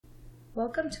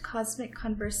Welcome to Cosmic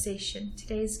Conversation.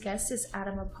 Today's guest is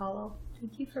Adam Apollo.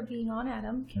 Thank you for being on,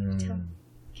 Adam. Can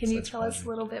you tell us a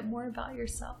little bit more about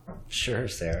yourself? Sure,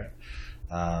 Sarah.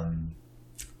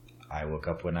 I woke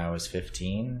up when I was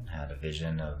 15, had a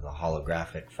vision of the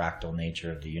holographic fractal nature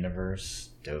of the universe,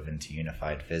 dove into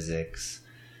unified physics,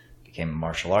 became a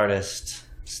martial artist,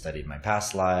 studied my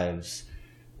past lives,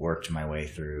 worked my way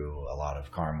through a lot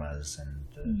of karmas and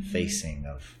the facing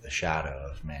of the shadow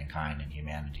of mankind and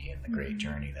humanity and the great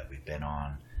journey that we've been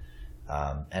on.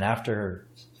 And after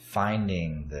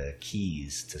finding the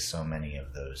keys to so many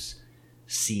of those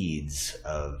seeds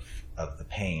of the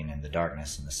pain and the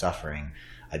darkness and the suffering,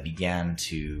 I began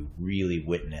to really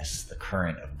witness the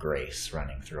current of grace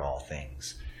running through all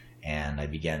things. And I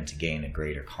began to gain a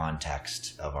greater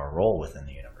context of our role within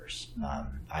the universe.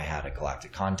 I had a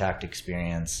galactic contact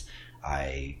experience.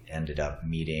 I ended up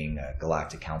meeting a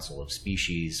galactic council of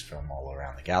species from all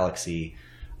around the galaxy.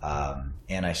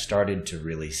 And I started to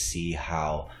really see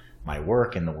how my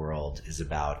work in the world is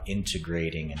about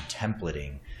integrating and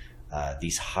templating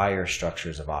these higher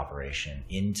structures of operation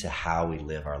into how we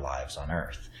live our lives on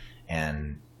Earth,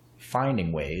 and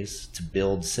finding ways to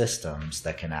build systems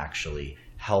that can actually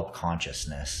help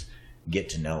consciousness get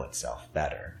to know itself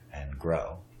better and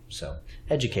grow. So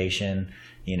education,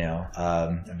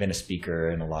 I've been a speaker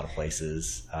in a lot of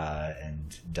places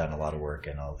and done a lot of work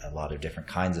in a lot of different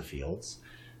kinds of fields.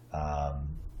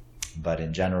 But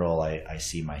in general, I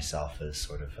see myself as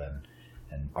sort of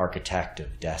an architect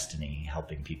of destiny,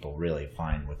 helping people really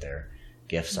find what their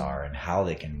gifts are and how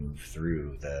they can move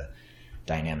through the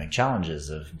dynamic challenges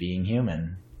of being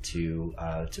human to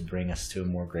bring us to a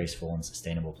more graceful and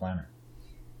sustainable planet.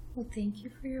 Well, thank you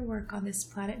for your work on this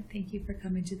planet. Thank you for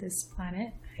coming to this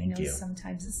planet. Thank you.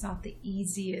 Sometimes it's not the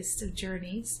easiest of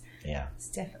journeys. Yeah. It's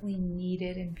definitely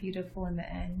needed and beautiful in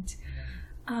the end.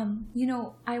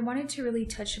 I wanted to really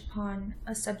touch upon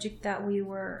a subject that we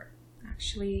were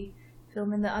actually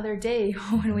filming the other day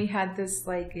when we had this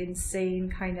insane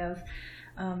kind of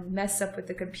mess up with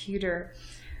the computer.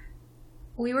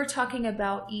 We were talking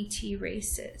about ET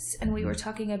races, and we were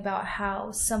talking about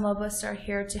how some of us are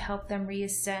here to help them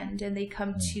reascend, and they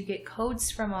come to get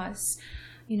codes from us,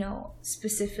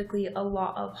 specifically a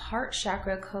lot of heart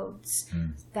chakra codes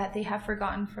that they have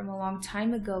forgotten from a long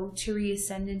time ago to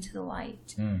reascend into the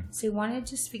light. So I wanted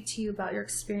to speak to you about your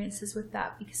experiences with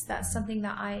that, because that's something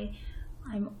that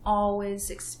I'm always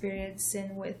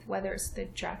experiencing with, whether it's the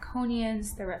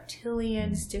draconians, the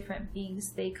reptilians, different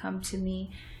beings. They come to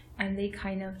me and they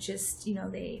kind of just,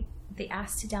 they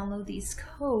ask to download these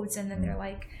codes, and then they're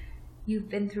like, you've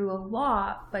been through a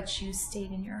lot, but you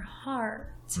stayed in your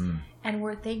heart. And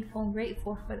we're thankful and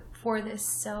grateful for this.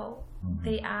 So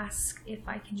they ask if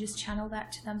I can just channel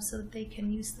that to them so that they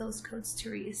can use those codes to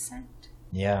reascend.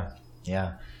 Yeah.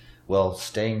 Well,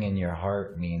 staying in your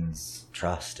heart means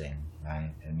trusting,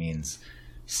 right? It means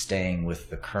staying with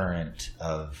the current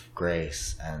of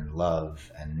grace and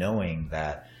love, and knowing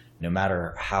that no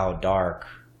matter how dark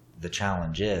the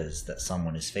challenge is that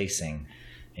someone is facing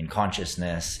in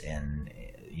consciousness, in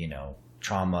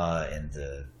trauma, and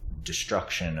the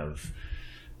destruction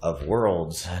of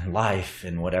worlds and life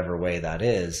in whatever way that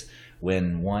is,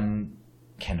 when one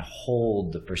can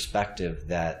hold the perspective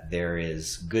that there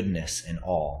is goodness in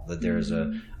all, that there is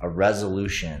a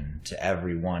resolution to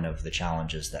every one of the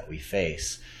challenges that we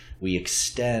face, we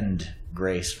extend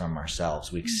grace from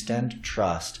ourselves. We extend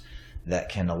trust that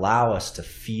can allow us to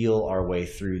feel our way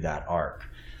through that arc.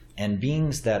 And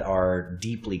beings that are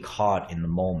deeply caught in the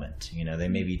moment, they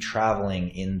may be traveling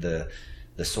in the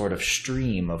sort of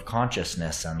stream of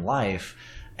consciousness and life,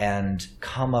 and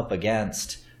come up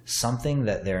against something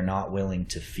that they're not willing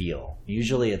to feel.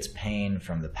 Usually it's pain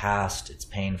from the past, it's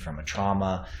pain from a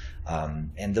trauma,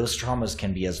 and those traumas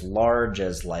can be as large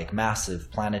as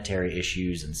massive planetary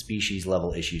issues and species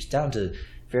level issues, down to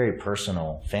very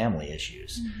personal family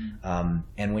issues.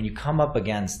 And when you come up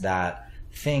against that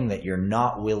thing that you're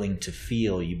not willing to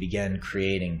feel, you begin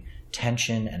creating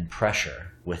tension and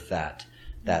pressure with that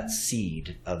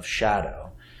seed of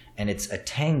shadow. And it's a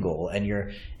tangle,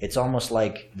 and it's almost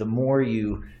like the more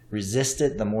you resist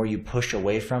it, the more you push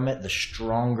away from it, the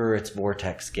stronger its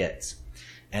vortex gets.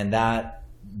 And that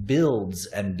builds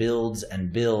and builds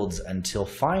and builds until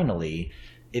finally,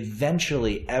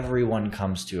 eventually everyone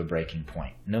comes to a breaking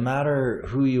point. No matter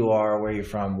who you are, where you're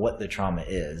from, what the trauma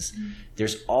is,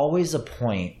 there's always a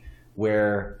point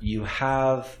where you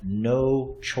have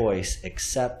no choice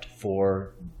except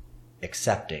for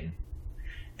accepting,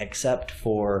 except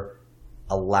for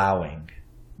allowing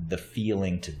the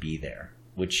feeling to be there,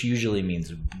 which usually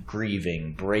means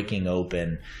grieving, breaking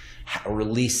open,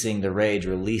 releasing the rage,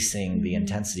 releasing the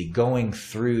intensity, going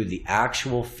through the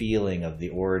actual feeling of the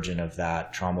origin of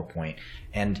that trauma point.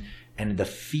 And the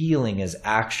feeling is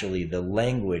actually the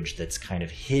language that's kind of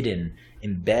hidden,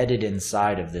 embedded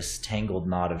inside of this tangled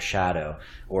knot of shadow.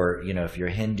 Or, if you're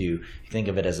Hindu, think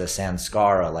of it as a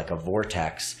samskara, like a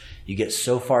vortex. You get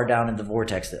so far down in the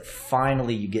vortex that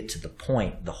finally you get to the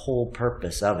point, the whole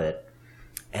purpose of it,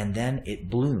 and then it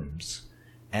blooms.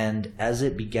 And as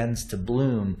it begins to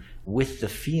bloom, with the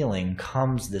feeling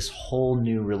comes this whole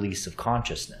new release of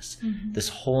consciousness, this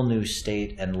whole new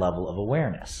state and level of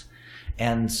awareness.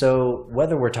 And so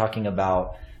whether we're talking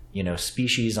about,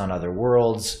 species on other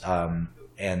worlds,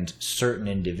 and certain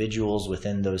individuals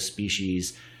within those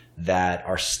species that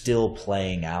are still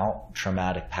playing out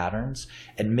traumatic patterns,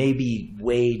 and maybe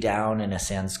way down in a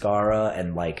samskara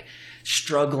and like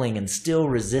struggling and still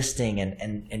resisting,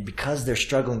 and because they're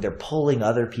struggling, they're pulling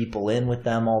other people in with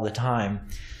them all the time.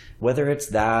 Whether it's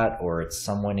that, or it's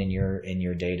someone in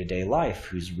your day-to-day life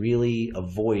who's really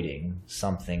avoiding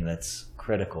something that's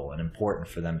critical and important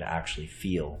for them to actually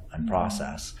feel and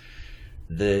process,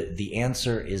 the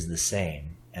answer is the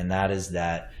same, and that is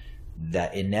that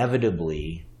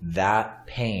inevitably that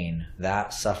pain,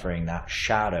 that suffering, that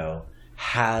shadow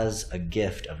has a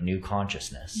gift of new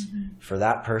consciousness for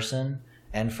that person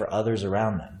and for others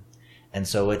around them. And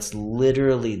so it's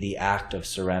literally the act of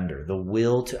surrender, the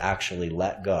will to actually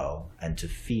let go and to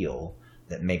feel,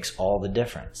 that makes all the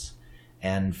difference.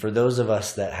 And for those of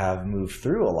us that have moved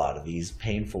through a lot of these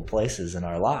painful places in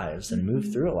our lives and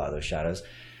moved through a lot of those shadows,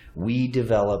 we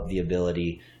develop the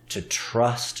ability to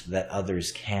trust that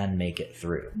others can make it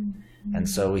through. And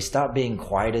so we stop being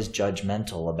quite as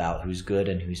judgmental about who's good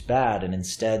and who's bad, and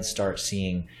instead start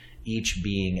seeing each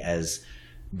being as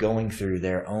going through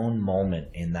their own moment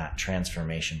in that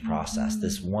transformation process,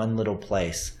 this one little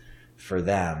place for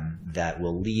them that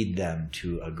will lead them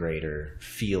to a greater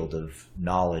field of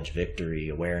knowledge, victory,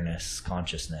 awareness,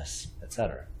 consciousness,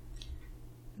 etc.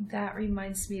 That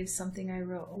reminds me of something I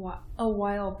wrote a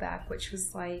while back, which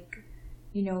was like,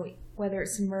 whether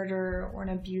it's a murderer or an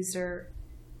abuser,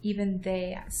 even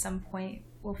they at some point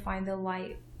will find the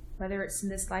light, whether it's in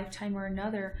this lifetime or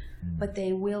another, but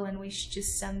they will, and we should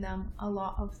just send them a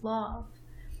lot of love.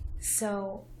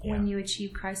 So when you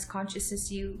achieve Christ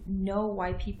consciousness, you know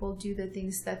why people do the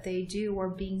things that they do, or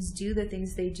beings do the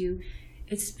things they do.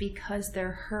 It's because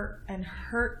they're hurt, and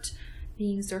hurt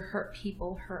beings or hurt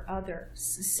people hurt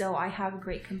others. So I have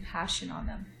great compassion on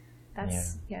them.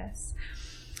 Yes.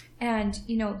 And,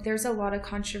 there's a lot of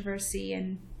controversy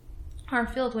in our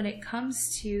field when it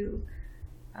comes to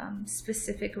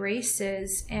specific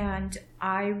races, and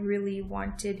I really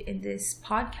wanted in this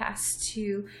podcast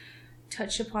to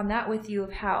touch upon that with you,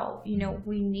 of how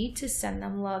we need to send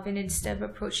them love, and instead of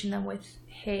approaching them with,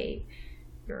 hey,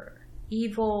 you're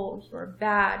evil, you're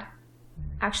bad,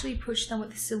 actually approach them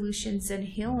with solutions and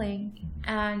healing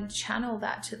and channel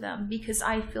that to them, because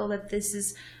I feel that this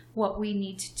is what we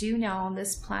need to do now on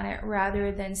this planet,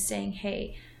 rather than saying,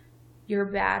 hey, you're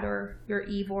bad, or you're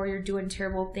evil, or you're doing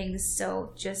terrible things,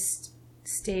 so just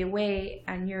stay away.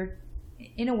 And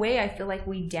in a way, I feel like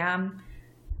we damn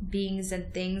beings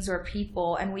and things or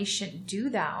people, and we shouldn't do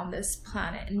that on this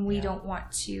planet. And we don't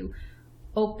want to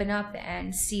open up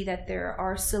and see that there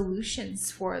are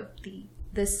solutions for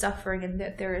the suffering, and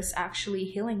that there is actually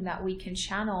healing that we can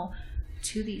channel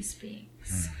to these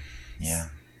beings.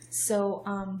 So,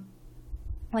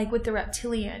 like with the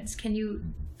reptilians, can you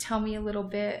tell me a little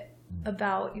bit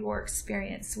about your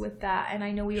experience with that? And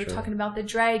I know we were talking about the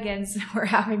dragons, and we're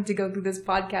having to go through this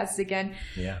podcast again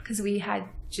because we had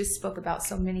just spoke about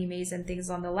so many amazing things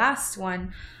on the last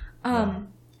one.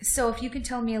 So if you could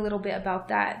tell me a little bit about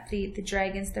that, the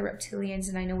dragons, the reptilians,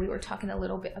 and I know we were talking a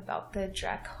little bit about the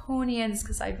draconians,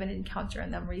 because I've been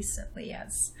encountering them recently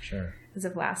as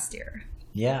of last year.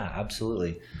 Yeah,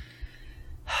 absolutely.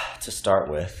 To start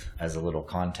with, as a little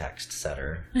context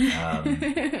setter,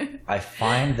 I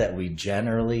find that we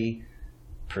generally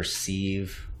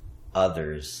perceive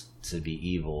others to be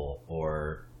evil,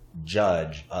 or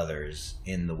judge others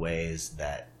in the ways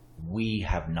that we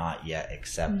have not yet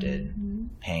accepted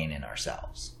pain in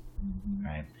ourselves,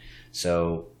 right?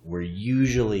 So we're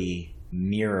usually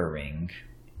mirroring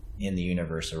in the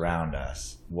universe around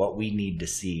us what we need to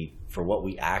see for what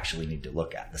we actually need to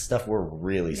look at, the stuff we're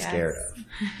really scared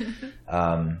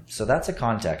of. So that's a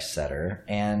context setter.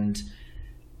 And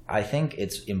I think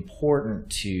it's important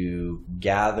to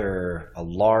gather a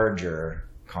larger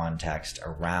context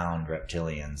around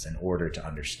reptilians in order to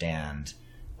understand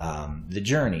the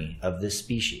journey of this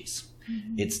species.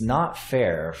 It's not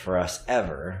fair for us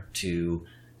ever to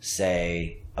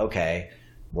say, okay,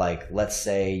 Like, let's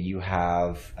say you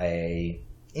have a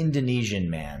Indonesian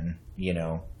man,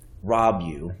 rob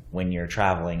you when you're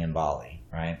traveling in Bali,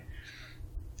 right?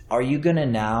 Are you going to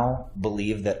now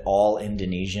believe that all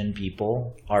Indonesian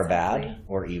people are bad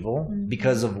or evil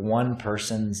because of one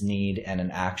person's need and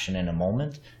an action in a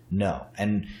moment? No.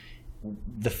 And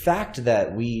the fact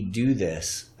that we do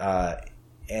this,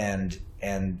 and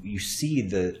you see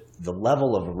the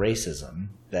level of racism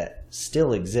that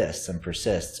still exists and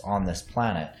persists on this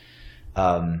planet,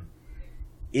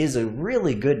 is a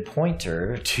really good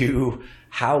pointer to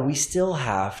how we still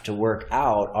have to work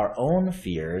out our own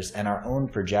fears and our own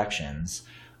projections.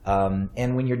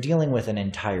 And when you're dealing with an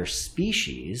entire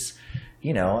species,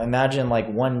 imagine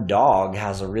like one dog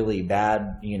has a really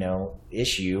bad,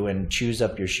 issue and chews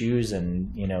up your shoes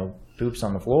and, poops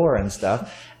on the floor and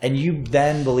stuff. And you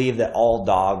then believe that all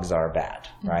dogs are bad,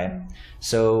 right? Mm-hmm.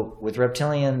 So with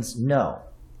reptilians, no.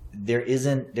 There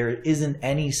isn't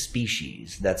any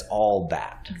species that's all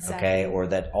bad, exactly. Okay? Or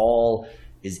that all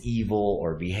is evil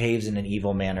or behaves in an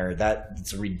evil manner.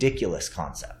 It's a ridiculous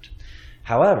concept.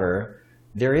 However,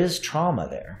 there is trauma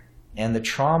there. And the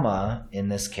trauma in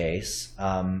this case,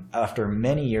 after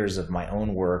many years of my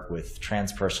own work with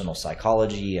transpersonal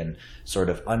psychology and sort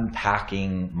of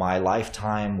unpacking my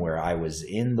lifetime where I was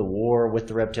in the war with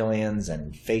the reptilians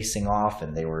and facing off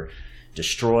and they were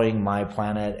destroying my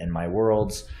planet and my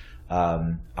worlds,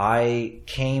 I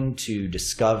came to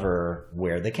discover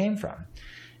where they came from.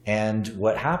 And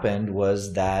what happened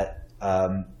was that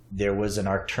there was an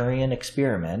Arcturian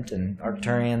experiment, and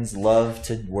Arcturians love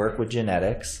to work with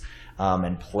genetics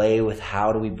and play with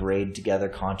how do we braid together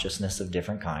consciousness of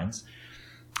different kinds.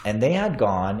 And they had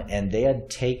gone and they had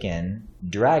taken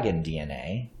dragon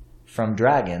DNA from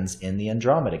dragons in the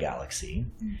Andromeda Galaxy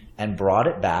and brought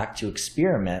it back to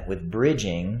experiment with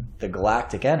bridging the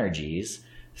galactic energies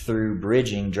through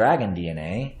bridging dragon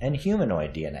DNA and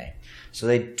humanoid DNA. So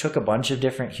they took a bunch of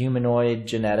different humanoid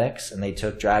genetics and they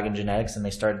took dragon genetics and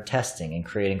they started testing and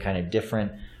creating kind of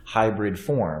different hybrid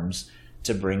forms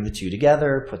to bring the two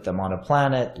together, put them on a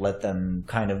planet, let them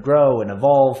kind of grow and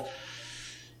evolve.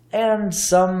 And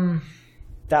some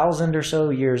 1,000 or so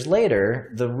years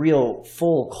later, the real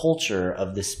full culture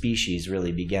of the species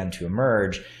really began to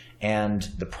emerge. And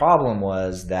the problem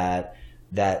was that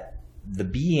the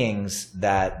beings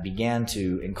that began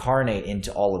to incarnate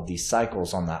into all of these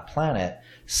cycles on that planet,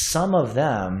 some of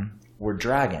them were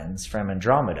dragons from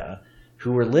Andromeda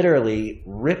who were literally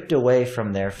ripped away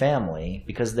from their family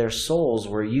because their souls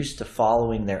were used to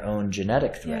following their own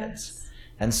genetic threads. Yes.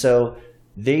 And so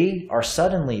they are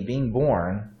suddenly being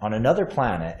born on another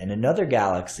planet in another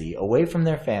galaxy away from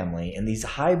their family in these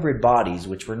hybrid bodies,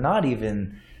 which were not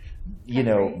even,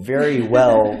 very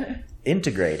well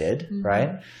integrated,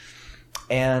 right?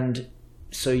 And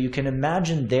so you can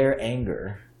imagine their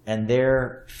anger and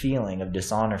their feeling of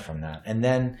dishonor from that. And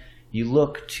then you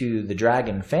look to the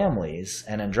dragon families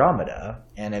and Andromeda,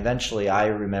 and eventually I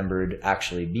remembered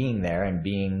actually being there and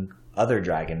being other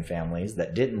dragon families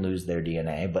that didn't lose their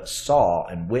DNA, but saw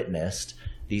and witnessed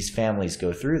these families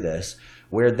go through this,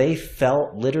 where they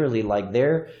felt literally like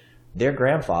their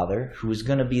grandfather, who was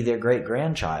going to be their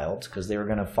great-grandchild, because they were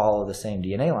going to follow the same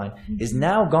DNA line, is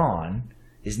now gone,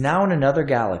 is now in another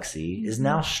galaxy, is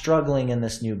now struggling in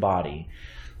this new body.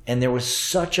 And there was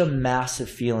such a massive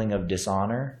feeling of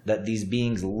dishonor that these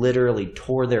beings literally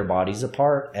tore their bodies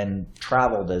apart and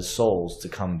traveled as souls to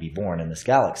come be born in this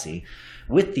galaxy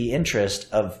with the interest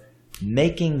of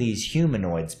making these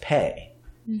humanoids pay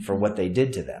for what they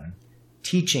did to them,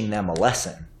 teaching them a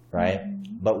lesson, right?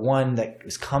 But one that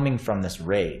is coming from this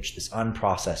rage, this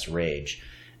unprocessed rage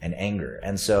and anger.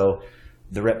 And so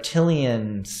the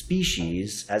reptilian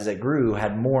species, as it grew,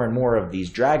 had more and more of these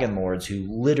dragon lords who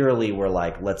literally were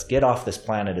like, let's get off this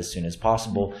planet as soon as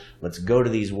possible. Let's go to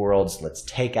these worlds. Let's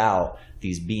take out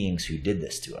these beings who did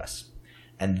this to us.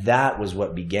 And that was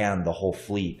what began the whole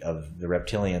fleet of the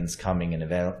reptilians coming and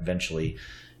eventually,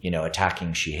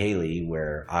 attacking Shiheli,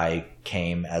 where I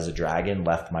came as a dragon,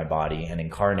 left my body, and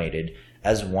incarnated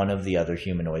as one of the other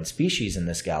humanoid species in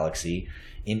this galaxy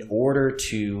in order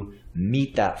to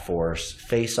meet that force,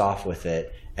 face off with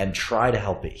it, and try to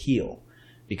help it heal.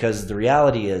 Because the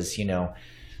reality is, no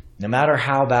matter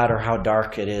how bad or how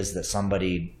dark it is that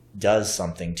somebody does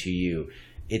something to you,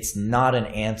 it's not an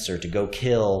answer to go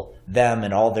kill them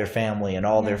and all their family and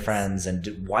all their friends and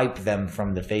to wipe them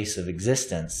from the face of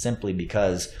existence simply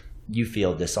because you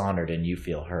feel dishonored and you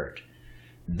feel hurt.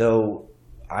 Though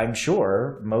I'm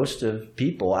sure most of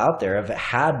people out there have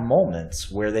had moments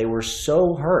where they were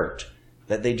so hurt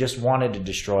that they just wanted to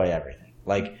destroy everything.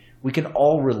 Like, we can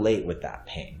all relate with that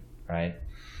pain, right?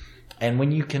 And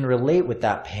when you can relate with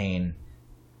that pain,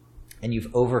 and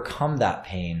you've overcome that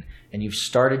pain, and you've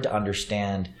started to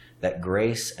understand that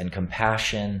grace and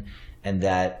compassion and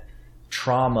that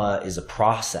trauma is a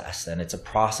process, and it's a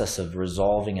process of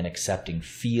resolving and accepting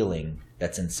feeling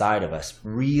that's inside of us,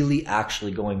 really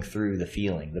actually going through the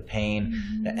feeling, the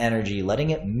pain, the energy,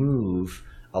 letting it move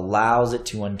allows it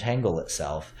to untangle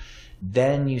itself.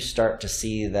 Then you start to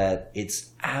see that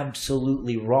it's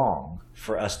absolutely wrong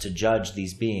for us to judge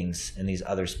these beings and these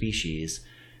other species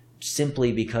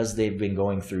simply because they've been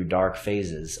going through dark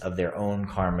phases of their own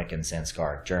karmic and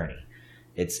sanskaric journey.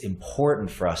 It's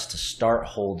important for us to start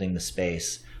holding the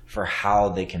space for how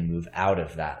they can move out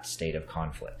of that state of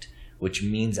conflict, which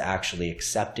means actually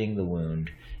accepting the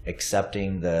wound,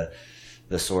 accepting the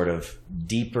sort of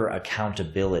deeper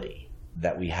accountability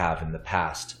that we have in the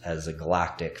past as a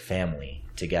galactic family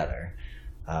together,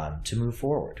 to move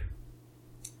forward.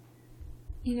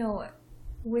 You know,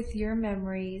 with your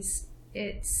memories,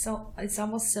 it's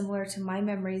almost similar to my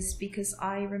memories, because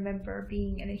I remember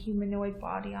being in a humanoid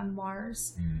body on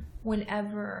Mars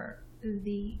whenever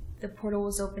the portal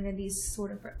was open and these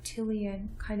sort of reptilian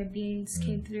kind of beings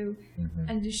came through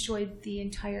and destroyed the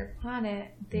entire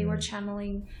planet. They were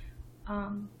channeling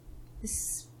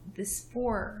this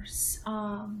force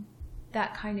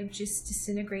that kind of just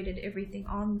disintegrated everything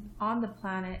on the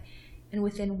planet, and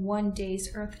within 1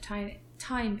 day's Earth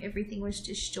time everything was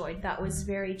destroyed. That was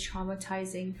very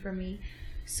traumatizing for me.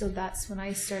 So that's when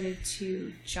I started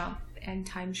to jump and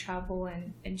time travel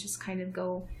and just kind of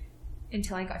go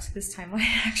until I got to this timeline.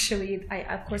 Actually,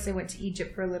 I went to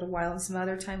Egypt for a little while and some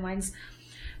other timelines,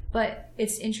 but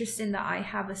it's interesting that I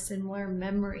have a similar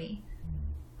memory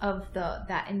of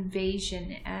that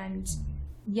invasion. And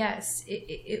yes,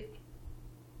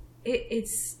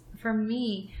 it's for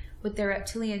me, with the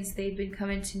reptilians, they've been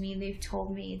coming to me and they've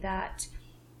told me that,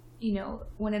 you know,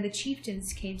 one of the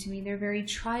chieftains came to me. They're very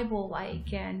tribal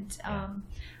like, and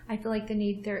I feel like the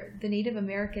Native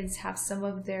Americans have some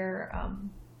of their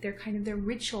kind of their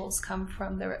rituals come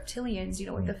from the reptilians, you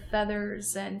know, with the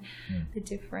feathers and the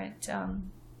different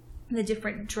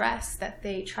tribal dress that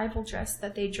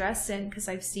they dress in, because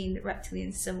I've seen the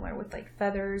reptilians similar with like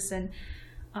feathers, and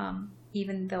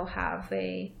even they'll have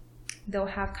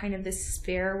kind of this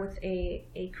spear with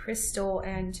a crystal,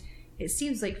 and it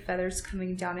seems like feathers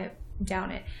coming down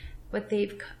it. But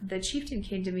the chieftain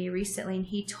came to me recently, and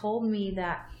he told me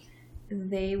that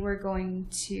they were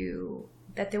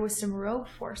that there was some rogue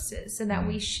forces, and that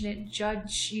we shouldn't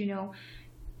judge, you know,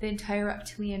 the entire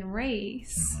reptilian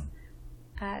race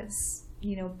as,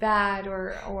 you know, bad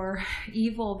or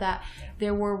evil, that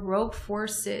there were rogue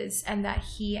forces, and that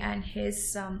he and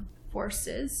his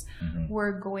forces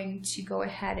were going to go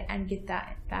ahead and get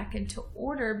that back into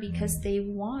order, because they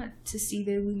want to see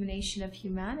the illumination of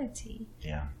humanity.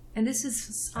 Yeah. And this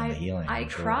is, I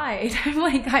cried.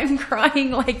 I'm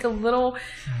crying like a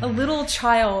little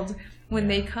child when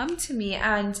they come to me.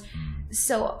 And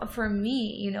so for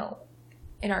me, you know,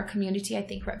 in our community, I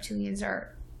think reptilians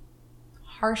are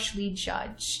harshly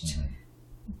judged,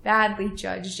 badly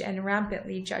judged, and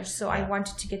rampantly judged. So I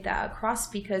wanted to get that across,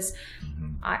 because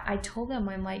I told them,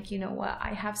 I'm like, you know what,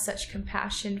 I have such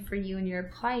compassion for you and your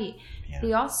plight.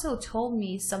 They also told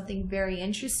me something very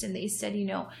interesting. They said, you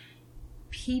know,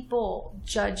 people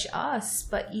judge us,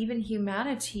 but even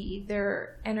humanity,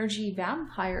 they're energy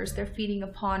vampires. They're feeding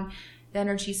upon the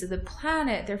energies of the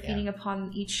planet. They're feeding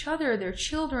upon each other, their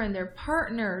children, their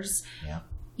partners.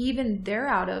 Even they're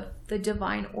out of the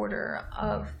divine order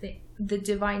of the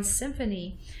divine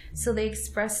symphony. So they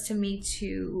expressed to me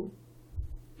to,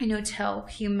 you know, tell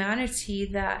humanity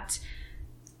that,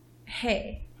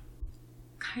 hey,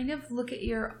 kind of look at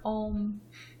your own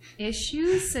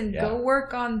issues and go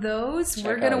work on those.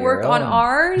 We're going to work on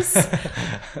ours.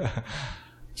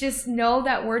 Just know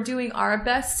that we're doing our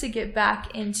best to get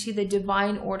back into the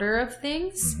divine order of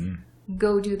things.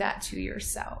 Go do that to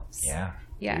yourselves.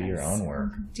 Yes. Do your own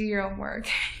work. Do your own work.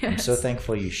 I'm so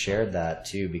thankful you shared that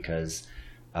too, because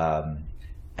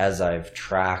as I've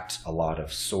tracked a lot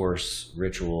of source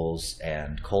rituals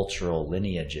and cultural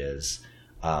lineages,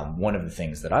 one of the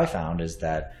things that I found is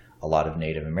that a lot of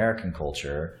Native American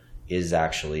culture is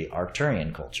actually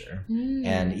Arcturian culture.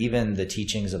 And even the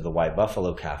teachings of the White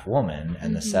Buffalo Calf Woman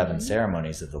and the 7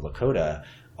 ceremonies of the Lakota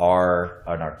are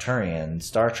an Arcturian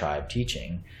star tribe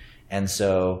teaching. And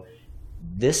so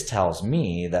this tells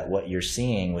me that what you're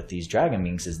seeing with these dragon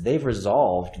beings is they've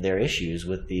resolved their issues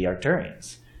with the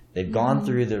Arcturians. They've gone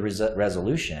through the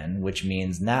resolution, which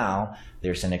means now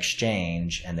there's an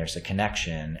exchange and there's a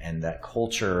connection, and that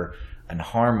culture and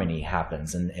harmony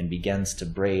happens and begins to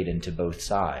braid into both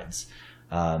sides.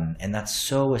 And that's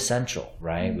so essential,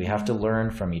 right? We have to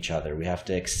learn from each other. We have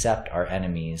to accept our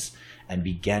enemies and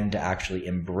begin to actually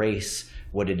embrace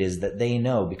what it is that they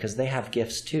know, because they have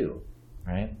gifts too,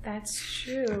 right? That's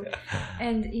true.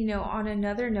 And, on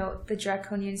another note, the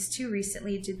Draconians too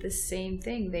recently did the same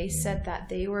thing. They said that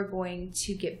they were going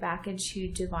to get back into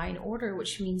divine order,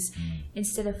 which means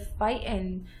instead of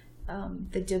fighting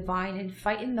the divine and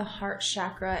fighting the heart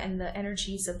chakra and the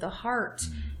energies of the heart,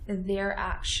 they're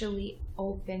actually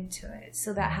open to it.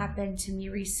 So that happened to me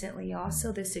recently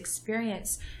also, this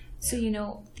experience.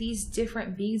 So, these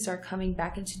different beings are coming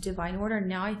back into divine order.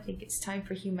 Now I think it's time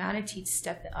for humanity to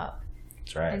step it up.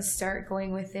 That's right. And start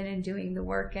going within and doing the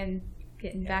work and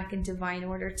getting back in divine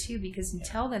order too, because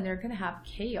until then they're going to have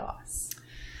chaos.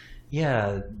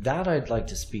 Yeah, that I'd like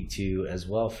to speak to as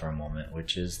well for a moment,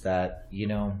 which is that,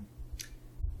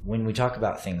 when we talk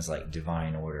about things like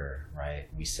divine order, right?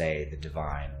 We say the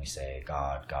divine, we say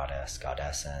God, goddess, God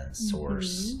essence,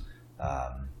 source.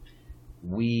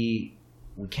 We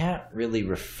can't really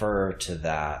refer to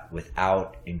that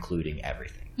without including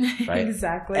everything, right?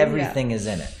 Exactly. Everything is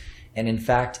in it. And in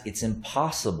fact, it's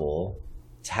impossible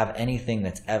to have anything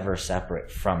that's ever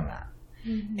separate from that.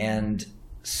 And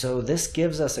so this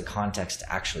gives us a context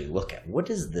to actually look at what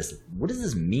does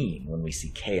this mean when we see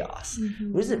chaos?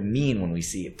 What does it mean when we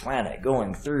see a planet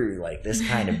going through like this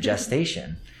kind of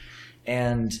gestation?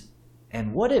 And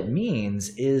what it means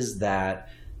is that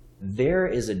there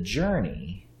is a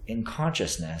journey in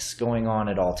consciousness going on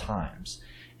at all times.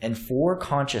 And for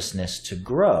consciousness to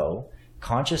grow,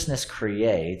 consciousness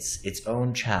creates its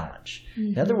own challenge.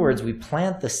 In other words, we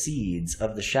plant the seeds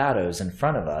of the shadows in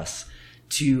front of us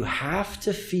to have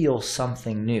to feel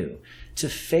something new, to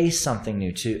face something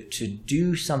new, to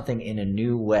do something in a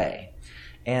new way.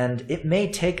 And it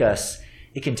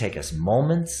can take us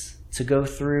moments to go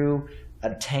through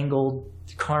a tangled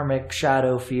karmic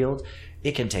shadow field.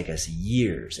 It can take us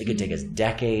years. It can take us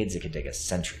decades. It can take us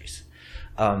centuries.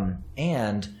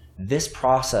 And this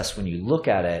process, when you look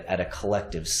at it at a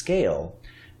collective scale,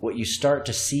 what you start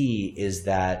to see is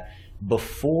that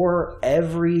before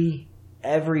every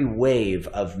wave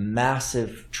of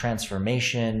massive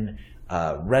transformation,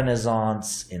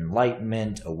 renaissance,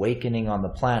 enlightenment, awakening on the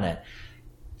planet,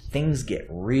 things get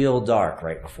real dark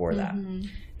right before that.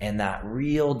 And that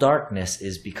real darkness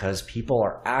is because people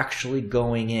are actually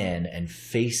going in and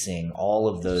facing all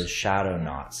of those shadow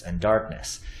knots and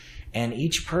darkness. And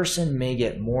each person may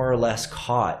get more or less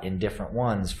caught in different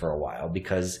ones for a while,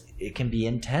 because it can be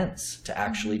intense to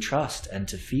actually trust and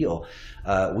to feel.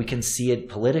 We can see it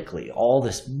politically, all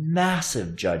this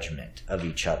massive judgment of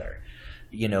each other,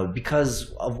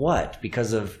 because of what?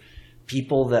 Because of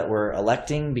people that we're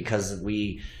electing, because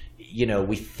we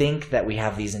think that we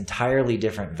have these entirely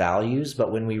different values,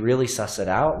 but when we really suss it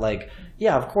out,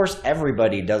 of course,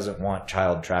 everybody doesn't want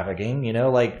child trafficking,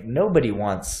 nobody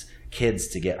wants kids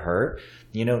to get hurt.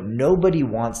 Nobody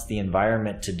wants the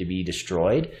environment to be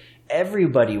destroyed.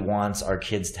 Everybody wants our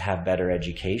kids to have better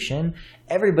education.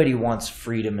 Everybody wants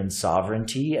freedom and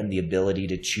sovereignty and the ability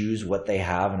to choose what they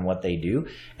have and what they do.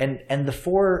 And the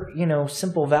four,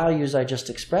 simple values I just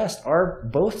expressed are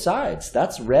both sides.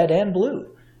 That's red and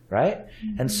blue. Right?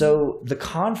 And so the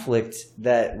conflict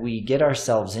that we get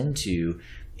ourselves into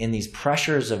in these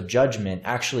pressures of judgment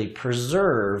actually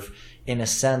preserve, in a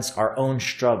sense, our own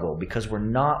struggle, because we're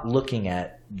not looking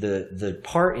at the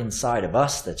part inside of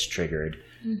us that's triggered,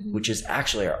 which is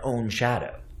actually our own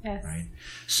shadow. Yes. Right?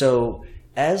 So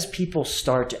as people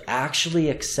start to actually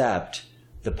accept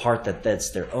the part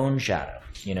that's their own shadow,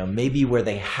 maybe where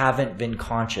they haven't been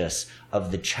conscious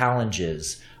of the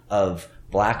challenges of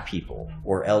Black people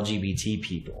or LGBT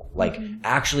people.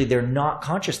 Actually, they're not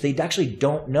conscious. They actually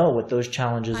don't know what those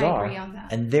challenges are. I agree on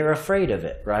that. And they're afraid of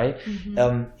it, right?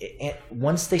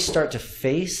 Once they start to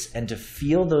face and to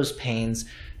feel those pains,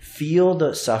 feel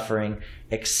the suffering,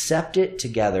 accept it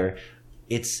together,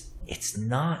 it's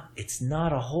not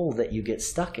a hole that you get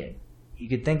stuck in. You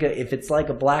could think of, if it's like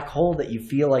a black hole that you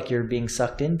feel like you're being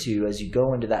sucked into as you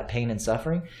go into that pain and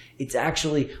suffering, it's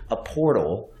actually a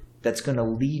portal that's going to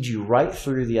lead you right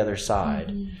through the other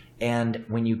side. And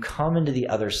when you come into the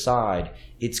other side,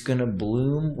 it's going to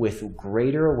bloom with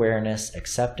greater awareness,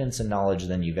 acceptance, and knowledge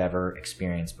than you've ever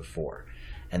experienced before.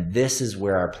 And this is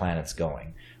where our planet's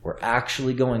going. We're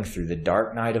actually going through the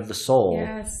dark night of the soul,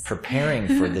 preparing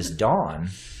for this dawn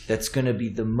that's going to be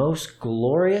the most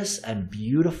glorious and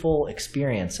beautiful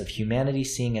experience of humanity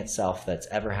seeing itself that's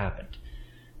ever happened.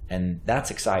 And that's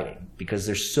exciting, because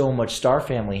there's so much star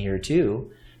family here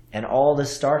too. And all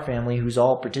this star family who's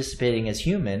all participating as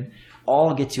human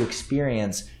all get to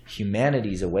experience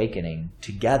humanity's awakening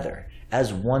together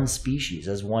as one species,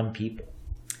 as one people.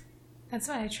 That's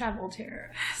why I traveled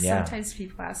here. Yeah. Sometimes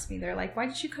people ask me, they're like, why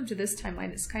did you come to this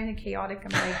timeline? It's kind of chaotic.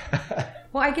 I'm like,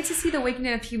 well, I get to see the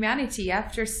awakening of humanity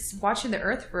after watching the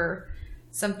earth for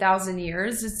some 1,000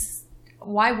 years.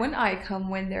 Why wouldn't I come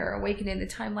when they're awakening the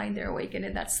timeline they're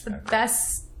awakening? That's the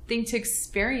best thing to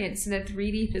experience in a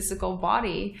 3D physical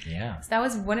body. Yeah. So that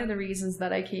was one of the reasons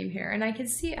that I came here. And I can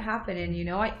see it happening, you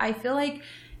know. I feel like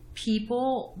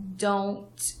people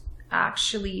don't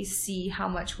actually see how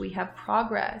much we have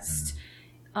progressed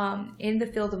in the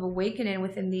field of awakening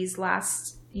within these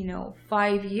last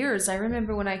 5 years. I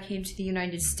remember when I came to the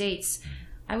United States,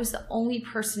 I was the only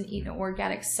person eating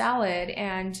organic salad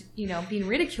and being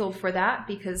ridiculed for that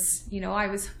because I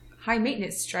was high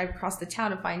maintenance to drive across the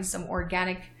town to find some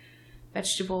organic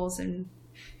vegetables and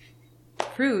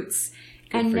fruits.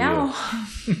 Good and for now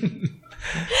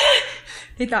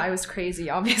they thought I was crazy,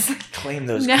 obviously. Claim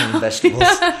those clean vegetables.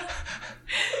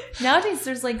 Nowadays,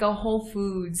 there's like a Whole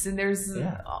Foods and there's,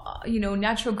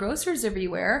 natural grocers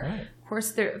everywhere. Right. Of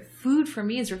course, food for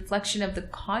me is a reflection of the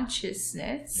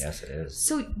consciousness. Yes, it is.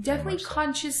 So definitely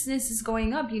consciousness is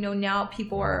going up. Now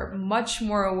people are much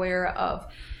more aware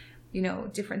of,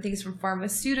 different things from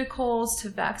pharmaceuticals to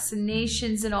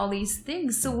vaccinations and all these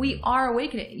things. So we are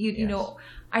awakening. You know,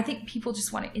 I think people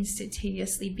just want to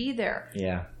instantaneously be there.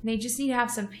 Yeah. They just need to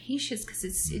have some patience because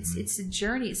it's a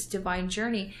journey. It's a divine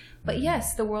journey. But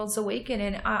yes, the world's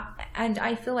awakening. And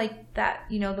I feel like that,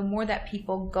 the more that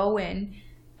people go in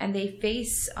and they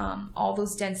face all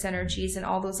those dense energies and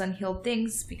all those unhealed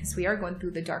things, because we are going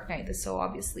through the dark night of the soul,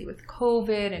 obviously, with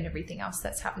COVID and everything else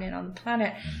that's happening on the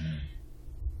planet.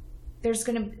 There's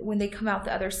going to, when they come out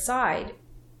the other side,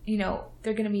 they're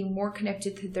going to be more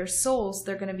connected to their souls.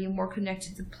 They're going to be more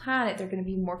connected to the planet. They're going to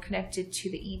be more connected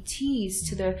to the ETs,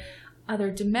 to the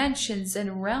other dimensions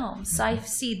and realms. So I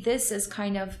see this as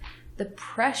kind of the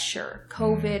pressure,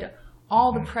 COVID,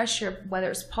 all the pressure, whether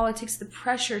it's politics, the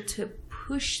pressure to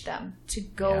push them to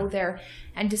go there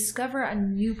and discover a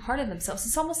new part of themselves.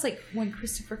 It's almost like when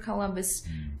Christopher Columbus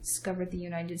discovered the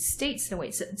United States in a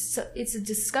way. So it's a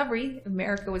discovery.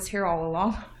 America was here all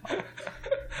along.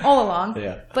 All along.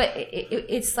 Yeah. But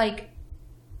it's like,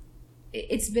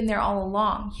 it's been there all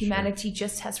along. Humanity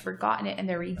just has forgotten it and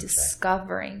they're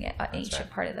rediscovering an ancient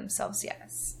part of themselves.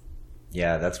 Yes.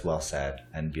 Yeah, that's well said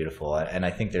and beautiful. And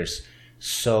I think there's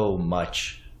so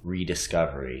much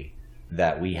rediscovery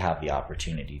that we have the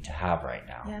opportunity to have right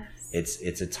now. Yes.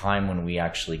 It's a time when we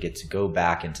actually get to go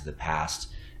back into the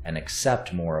past and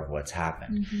accept more of what's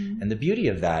happened. And the beauty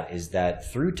of that is that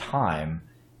through time,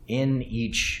 in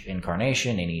each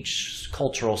incarnation, in each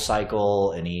cultural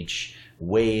cycle, in each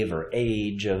wave or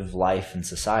age of life and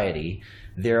society,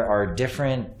 there are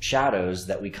different shadows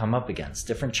that we come up against,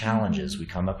 different challenges we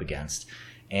come up against.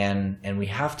 And we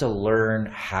have to learn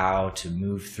how to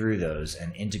move through those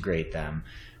and integrate them,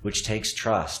 which takes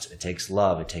trust, it takes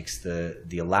love, it takes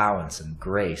the allowance and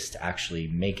grace to actually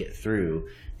make it through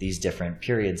these different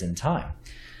periods in time.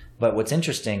 But what's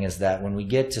interesting is that when we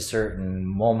get to certain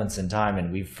moments in time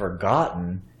and we've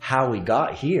forgotten how we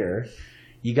got here,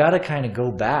 you got to kind of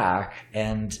go back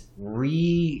and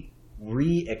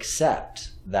re-accept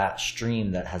that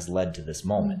stream that has led to this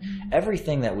moment.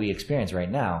 Everything that we experience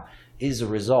right now is a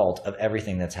result of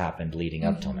everything that's happened leading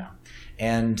up till now.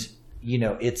 And,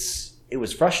 it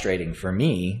was frustrating for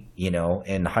me,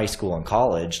 in high school and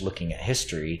college, looking at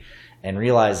history and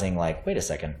realizing like, wait a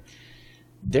second,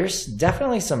 there's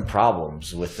definitely some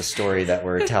problems with the story that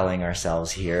we're telling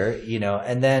ourselves here,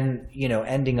 and then,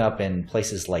 ending up in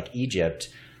places like Egypt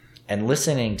and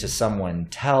listening to someone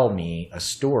tell me a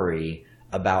story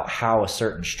about how a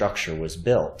certain structure was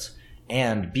built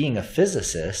and being a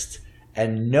physicist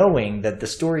and knowing that the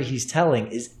story he's telling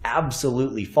is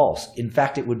absolutely false. In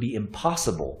fact, it would be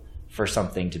impossible for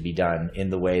something to be done in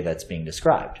the way that's being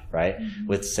described, right?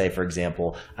 With, say, for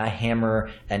example, a hammer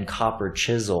and copper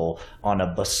chisel on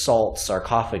a basalt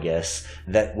sarcophagus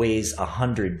that weighs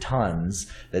 100 tons,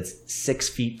 that's 6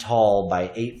 feet tall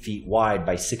by 8 feet wide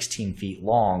by 16 feet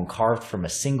long, carved from a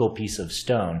single piece of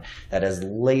stone that has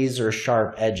laser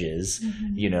sharp edges,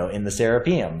 in the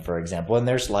Serapeum, for example. And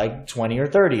there's like 20 or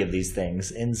 30 of these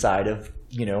things inside of,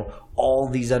 all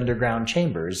these underground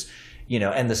chambers.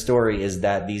 And the story is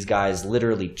that these guys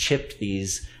literally chipped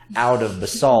these out of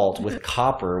basalt with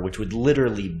copper, which would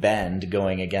literally bend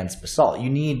going against basalt. You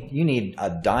need a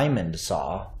diamond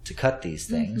saw to cut these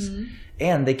things.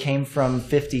 And they came from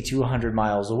 50 to 100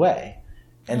 miles away.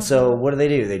 And so what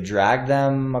do? They dragged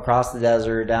them across the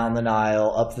desert, down the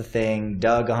Nile, up the thing,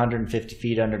 dug 150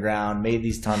 feet underground, made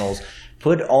these tunnels,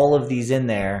 put all of these in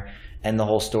there. And the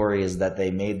whole story is that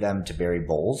they made them to bury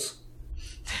bulls.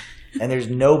 And there's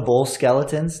no bull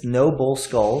skeletons, no bull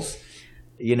skulls.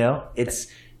 You know,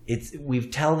 we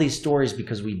tell these stories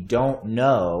because we don't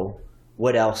know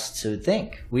what else to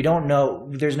think. We don't know,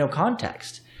 there's no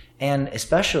context. And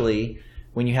especially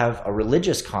when you have a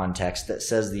religious context that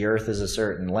says the earth is a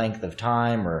certain length of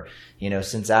time, or, you know,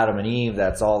 since Adam and Eve,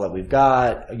 that's all that we've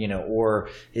got, you know, or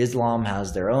Islam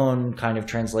has their own kind of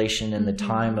translation in the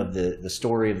time of the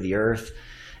story of the earth.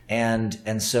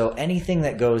 And so anything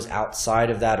that goes outside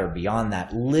of that or beyond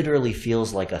that literally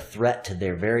feels like a threat to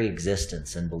their very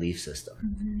existence and belief system.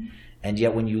 Mm-hmm. And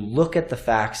yet when you look at the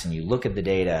facts and you look at the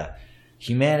data,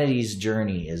 humanity's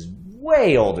journey is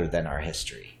way older than our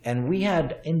history. And we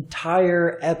had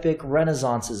entire epic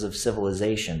renaissances of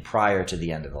civilization prior to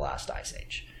the end of the last ice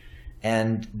age.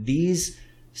 And these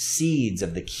seeds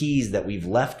of the keys that we've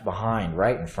left behind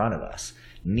right in front of us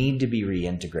need to be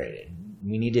reintegrated.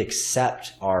 We need to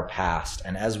accept our past.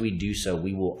 And as we do so,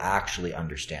 we will actually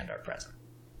understand our present.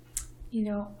 You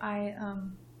know,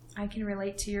 I can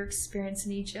relate to your experience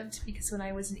in Egypt, because when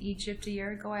I was in Egypt a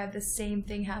year ago, I had the same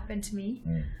thing happen to me.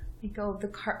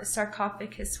 The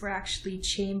sarcophagus were actually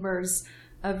chambers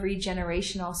of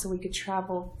regeneration. Also, we could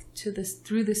travel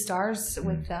through the stars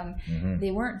with them. Mm-hmm. They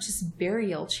weren't just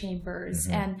burial chambers.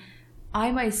 Mm-hmm. And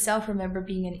I myself remember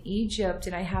being in Egypt,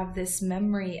 and I have this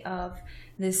memory of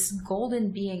this golden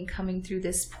being coming through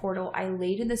this portal. I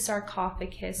laid in the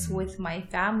sarcophagus with my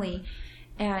family,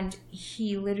 and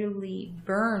he literally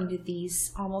burned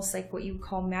these almost like what you would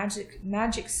call magic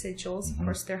sigils. Of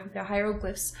course, they're the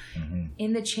hieroglyphs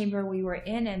in the chamber we were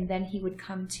in. And then he would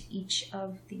come to each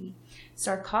of the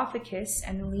sarcophagus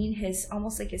and lean his,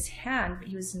 almost like his hand, but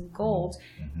he was in gold,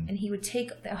 and he would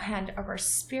take the hand of our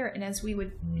spirit, and as we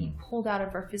would be pulled out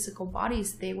of our physical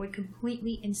bodies, they would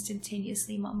completely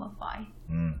instantaneously mummify.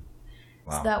 Wow.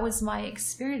 So that was my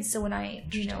experience. So when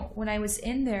I was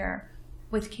in there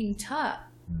with King Tut,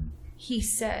 he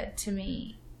said to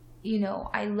me, you know,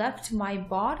 I left my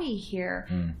body here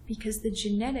because the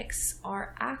genetics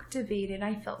are activated.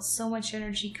 I felt so much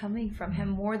energy coming from him,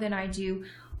 more than I do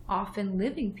often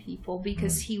living people,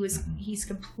 because he's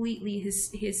completely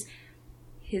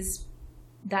his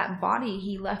that body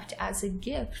he left as a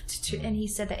gift to, and he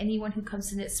said that anyone who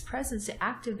comes in its presence, it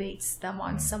activates them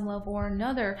on some level or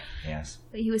another. Yes.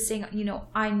 But he was saying, you know,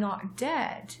 I'm not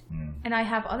dead, and I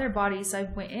have other bodies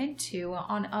I've went into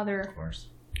on other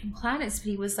planets. But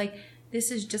he was like,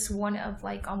 this is just one of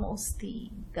like almost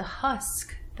the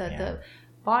husk, the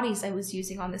bodies I was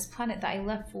using on this planet that I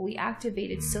left fully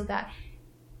activated, so that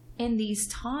in these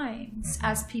times,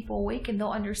 as people awaken, they'll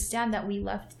understand that we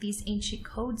left these ancient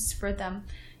codes for them.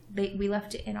 We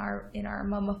left it in our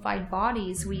mummified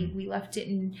bodies. We left it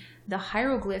in the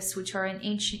hieroglyphs, which are an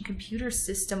ancient computer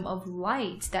system of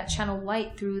light that channel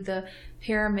light through the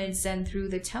pyramids and through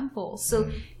the temples.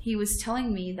 So he was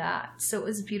telling me that. So it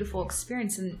was a beautiful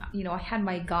experience. And, you know, I had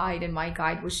my guide, and my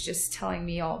guide was just telling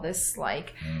me all this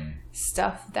like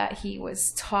stuff that he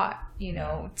was taught, you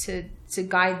know, to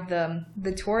guide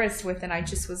the tourists with. And I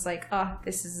just was like,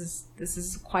 this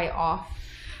is quite off.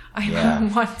 I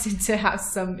wanted to have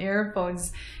some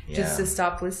earphones just to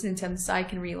stop listening to him, so I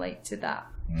can relate to that.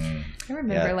 I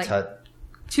remember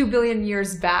 2 billion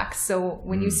years back. So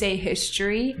when you say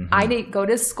history, I didn't go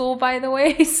to school, by the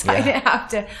way, so I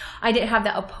didn't have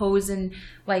that opposing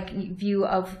like view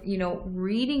of, you know,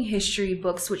 reading history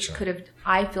books, which could have,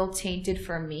 I feel, tainted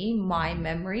for me my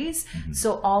memories.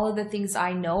 So all of the things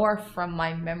I know are from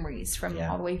my memories, from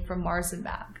all the way from Mars and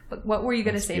back. But what were you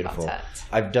going to say about that?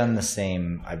 I've done the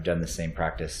same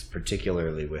practice,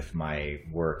 particularly with my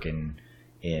work in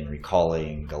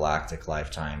recalling galactic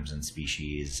lifetimes and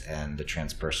species, and the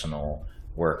transpersonal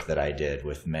work that I did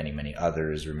with many, many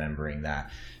others, remembering that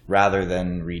rather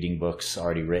than reading books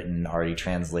already written, already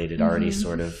translated, already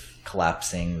sort of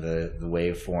collapsing the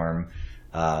waveform,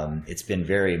 it's been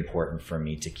very important for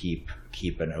me to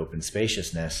keep an open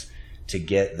spaciousness to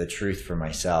get the truth for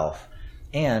myself.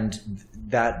 And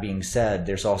that being said,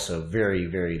 there's also very,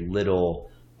 very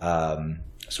little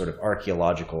sort of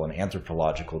archaeological and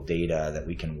anthropological data that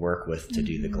we can work with to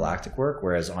do the galactic work,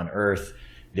 whereas on Earth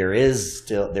there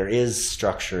is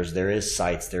structures, there is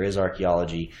sites, there is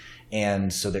archaeology,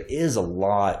 and so there is a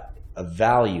lot of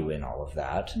value in all of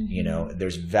that. You know,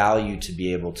 there's value to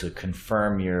be able to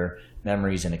confirm your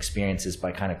memories and experiences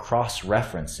by kind of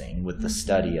cross-referencing with the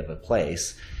study of a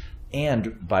place,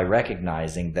 and by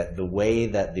recognizing that the way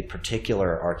that the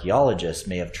particular archaeologist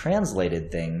may have translated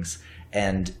things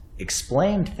and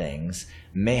explained things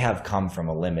may have come from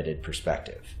a limited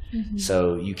perspective.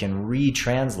 So you can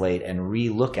retranslate and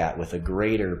re-look at with a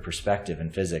greater perspective in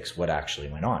physics what actually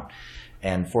went on.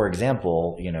 And for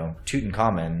example, you know,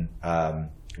 Tutankhamun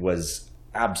was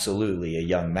absolutely a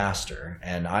young master,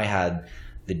 and I had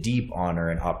the deep honor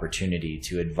and opportunity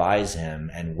to advise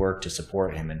him and work to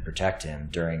support him and protect him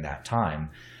during that time.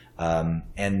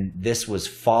 And this was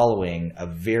following a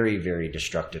very, very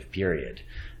destructive period,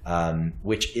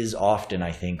 which is often,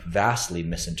 I think, vastly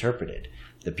misinterpreted.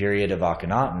 The period of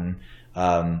Akhenaten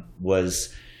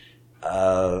was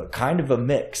kind of a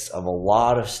mix of a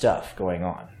lot of stuff going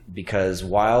on, because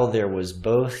while there was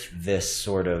both this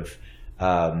sort of,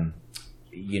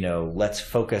 let's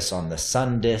focus on the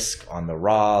sun disk, on the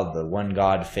Ra, the one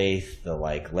God faith, the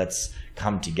let's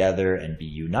come together and be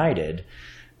united.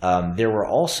 There were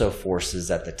also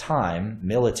forces at the time,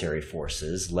 military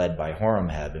forces led by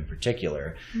Horemheb in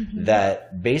particular,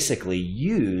 that basically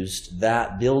used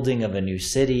that building of a new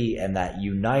city and that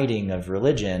uniting of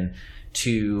religion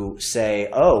to say,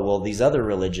 oh, well, these other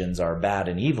religions are bad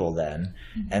and evil then.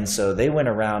 And so they went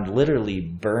around literally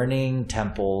burning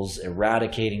temples,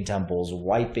 eradicating temples,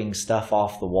 wiping stuff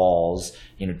off the walls,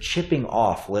 chipping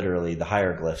off literally the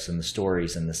hieroglyphs and the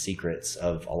stories and the secrets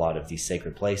of a lot of these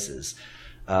sacred places.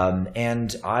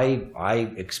 And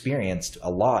I experienced a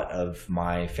lot of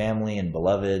my family and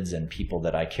beloveds and people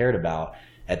that I cared about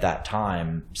at that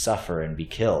time suffer and be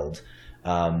killed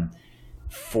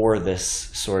for this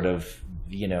sort of,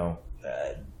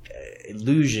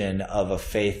 illusion of a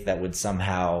faith that would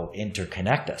somehow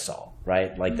interconnect us all,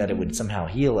 right? That it would somehow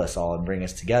heal us all and bring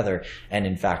us together. And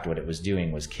in fact, what it was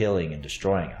doing was killing and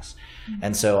destroying us.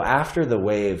 And so after the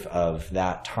wave of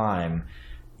that time,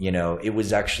 it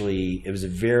was a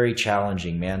very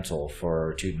challenging mantle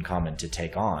for Tutankhamun to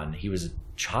take on. He was a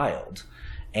child,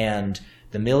 and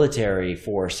the military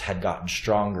force had gotten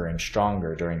stronger and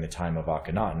stronger during the time of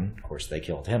Akhenaten. Of course, they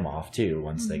killed him off too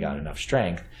once they got enough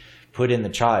strength, put in the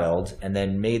child, and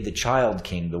then made the child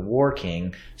king, the war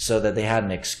king, so that they had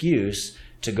an excuse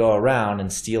to go around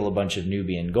and steal a bunch of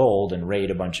Nubian gold and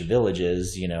raid a bunch of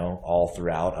villages, all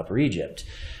throughout Upper Egypt.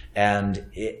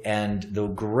 And the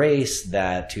grace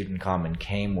that Tutankhamun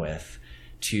came with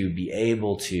to be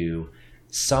able to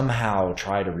somehow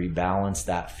try to rebalance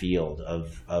that field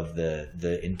of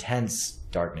the intense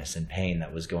darkness and pain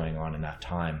that was going on in that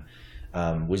time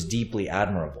was deeply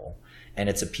admirable. And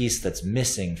it's a piece that's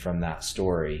missing from that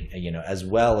story, as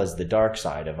well as the dark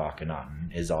side of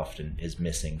Akhenaten is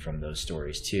missing from those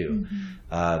stories too.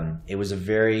 It was a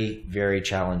very, very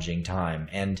challenging time.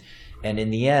 And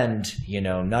in the end,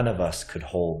 none of us could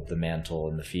hold the mantle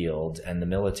in the field, and the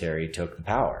military took the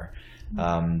power.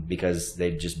 Because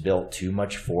they just built too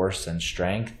much force and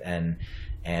strength and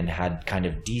had kind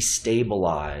of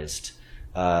destabilized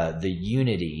the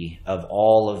unity of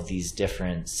all of these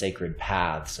different sacred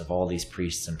paths of all these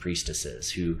priests and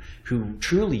priestesses who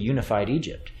truly unified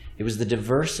Egypt. It was the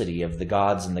diversity of the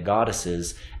gods and the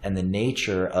goddesses and the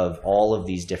nature of all of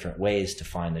these different ways to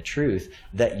find the truth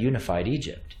that unified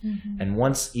Egypt. And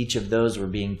once each of those were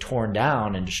being torn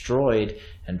down and destroyed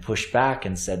and pushed back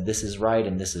and said, this is right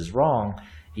and this is wrong,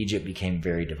 Egypt became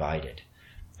very divided.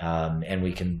 And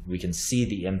we can see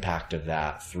the impact of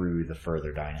that through the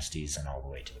further dynasties and all the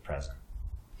way to the present.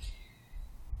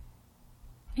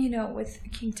 With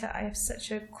King Tut, I have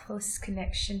such a close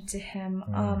connection to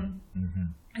him.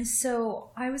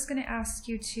 So I was going to ask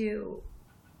you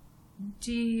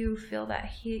do you feel that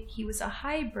he was a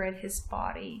hybrid, his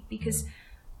body? Because,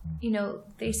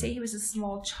 they say he was a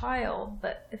small child,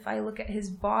 but if I look at his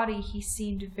body, he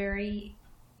seemed very,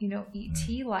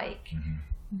 E.T.-like,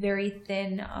 very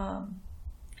thin,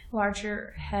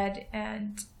 larger head,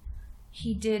 and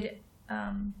he did,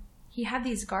 he had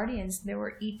these guardians. There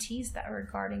were ETs that were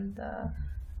guarding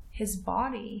his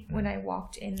body when I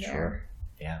walked in there. Sure.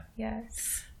 Yeah.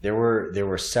 Yes. There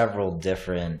were several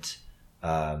different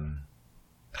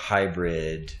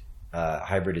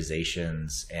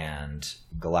hybridizations and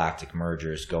galactic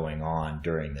mergers going on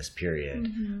during this period.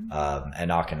 And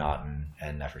Akhenaten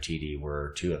and Nefertiti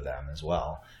were two of them as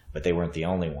well, but they weren't the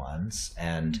only ones.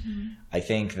 And I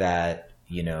think that,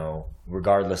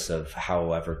 regardless of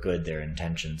however good their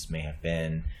intentions may have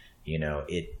been,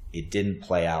 it didn't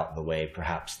play out the way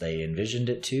perhaps they envisioned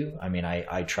it to. I mean,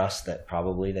 I trust that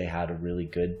probably they had a really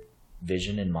good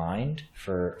vision in mind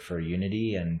for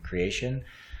unity and creation,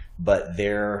 but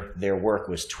their work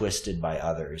was twisted by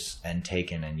others and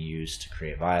taken and used to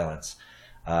create violence.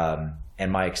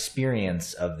 And my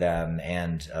experience of them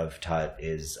and of Tut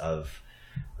is of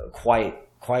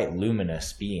quite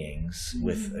luminous beings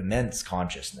with immense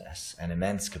consciousness and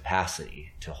immense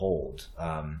capacity to hold.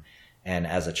 And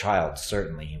as a child,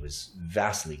 certainly he was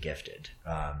vastly gifted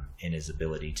in his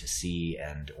ability to see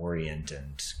and orient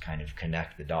and kind of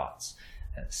connect the dots.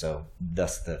 And so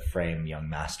thus the frame young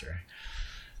master.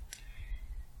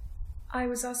 I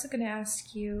was also going to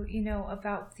ask you, you know,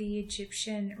 about the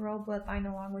Egyptian royal bloodline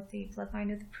along with the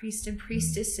bloodline of the priests and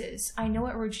priestesses. I know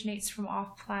it originates from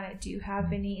off planet. Do you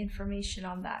have any information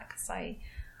on that? Because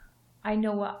I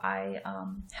know what I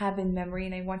have in memory,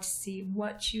 and I want to see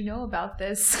what you know about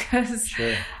this, because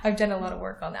Sure. I've done a lot of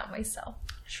work on that myself.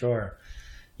 Sure.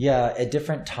 Yeah, at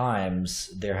different times,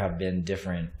 there have been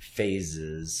different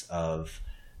phases of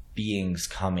beings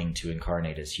coming to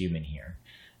incarnate as human here.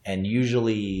 And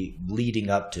usually leading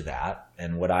up to that,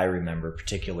 and what I remember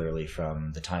particularly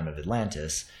from the time of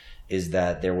Atlantis, is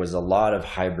that there was a lot of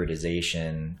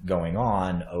hybridization going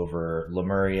on over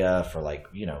Lemuria for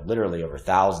literally over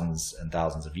thousands and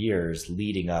thousands of years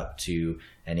leading up to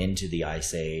and into the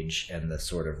Ice Age and the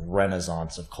sort of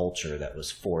renaissance of culture that was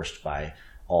forced by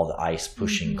all the ice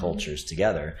pushing cultures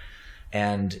together.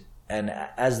 And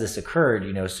as this occurred,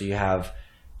 you know, so you have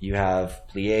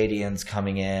Pleiadians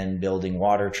coming in, building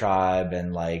water tribe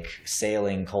and like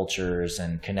sailing cultures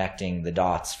and connecting the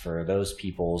dots for those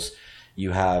peoples.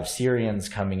 You have Syrians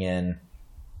coming in,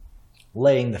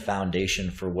 laying the foundation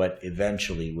for what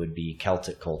eventually would be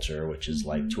Celtic culture, which is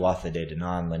like Tuatha De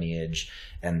Danann lineage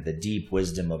and the deep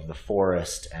wisdom of the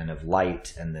forest and of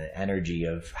light and the energy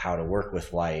of how to work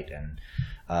with light. And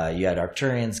you had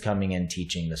Arcturians coming in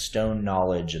teaching the stone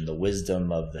knowledge and the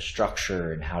wisdom of the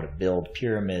structure and how to build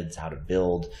pyramids, how to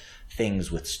build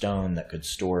things with stone that could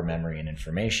store memory and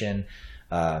information.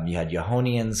 You had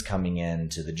Yahonians coming in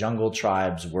to the jungle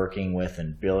tribes, working with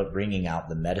and bringing out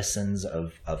the medicines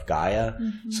of Gaia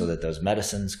so that those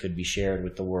medicines could be shared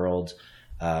with the world.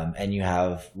 And you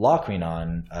have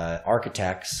Locrinon,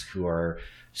 architects who are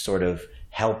sort of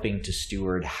helping to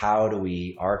steward how do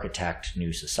we architect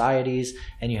new societies.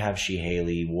 And you have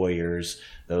Shiheli warriors,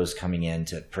 those coming in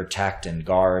to protect and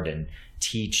guard and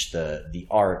teach the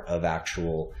art of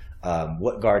actual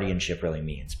what guardianship really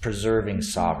means, preserving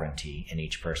sovereignty in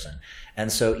each person.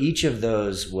 And so each of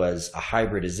those was a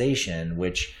hybridization,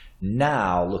 which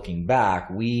now looking back,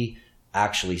 we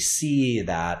actually see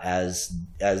that as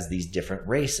these different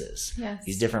races. Yes.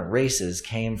 These different races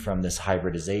came from this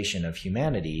hybridization of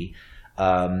humanity.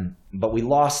 But we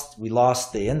lost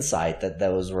the insight that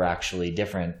those were actually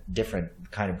different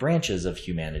kind of branches of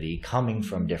humanity coming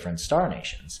from different star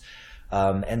nations.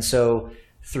 And so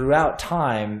throughout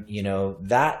time, you know,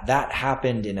 that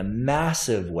happened in a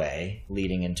massive way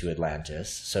leading into Atlantis.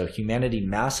 So humanity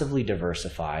massively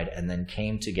diversified and then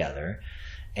came together.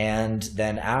 And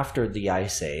then after the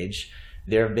Ice Age,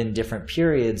 there have been different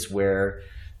periods where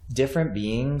different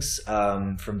beings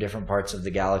from different parts of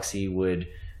the galaxy would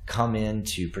come in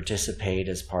to participate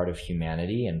as part of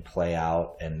humanity and play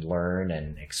out and learn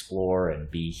and explore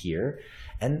and be here.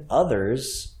 And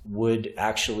others would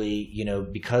actually, you know,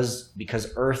 because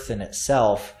Earth in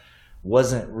itself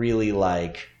wasn't really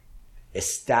like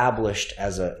established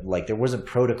as there wasn't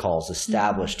protocols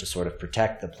established to sort of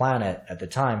protect the planet at the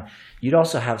time. You'd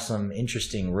also have some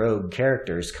interesting rogue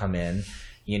characters come in,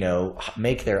 you know,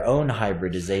 make their own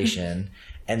hybridization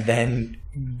and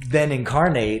then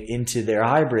incarnate into their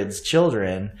hybrids'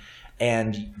 children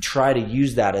and try to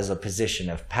use that as a position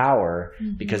of power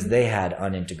because they had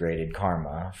unintegrated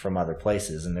karma from other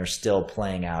places, and they're still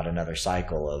playing out another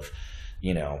cycle of,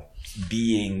 you know,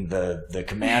 being the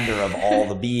commander of all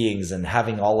the beings and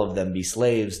having all of them be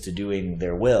slaves to doing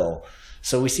their will.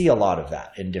 So we see a lot of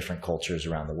that in different cultures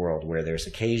around the world, where there's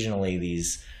occasionally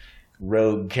these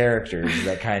rogue characters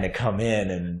that kind of come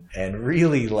in and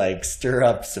really like stir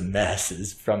up some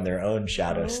messes from their own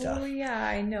shadow stuff. Oh yeah,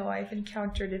 I know. I've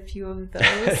encountered a few of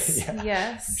those. Yeah,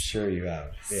 yes. I'm sure you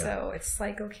have. Yeah. So it's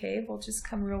like, okay, we'll just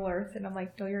come rule Earth. And I'm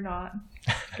like, no, you're not.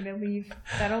 I'm going to leave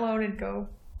that alone and go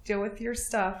deal with your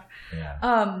stuff.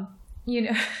 Yeah. You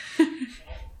know,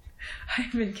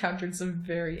 I've encountered some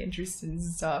very interesting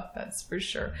stuff, that's for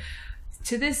sure.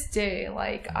 To this day,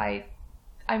 like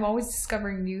I'm always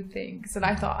discovering new things, and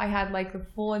I thought I had like a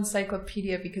full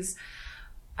encyclopedia because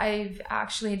I've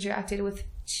actually interacted with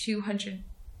 200,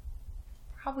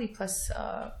 probably plus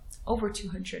over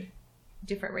 200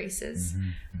 different races.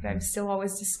 But I'm still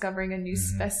always discovering a new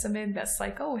specimen that's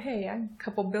like, oh, hey, I'm a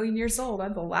couple billion years old.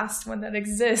 I'm the last one that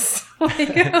exists.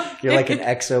 You're like an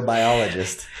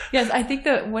exobiologist. Yes, I think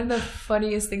that one of the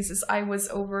funniest things is I was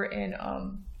over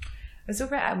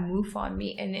at MUFON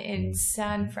in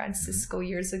San Francisco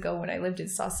years ago when I lived in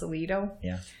Sausalito.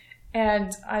 Yeah.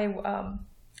 And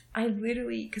I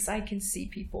literally, because I can see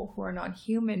people who are not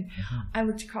human, I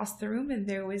looked across the room and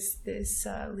there was this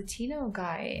Latino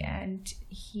guy, and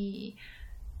he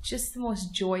just the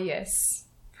most joyous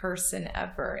person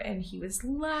ever. And he was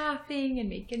laughing and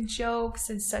making jokes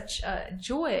and such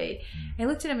joy. And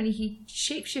I looked at him and he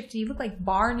shapeshifted. He looked like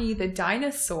Barney the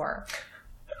dinosaur.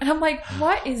 And I'm like,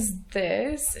 what is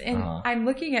this? And I'm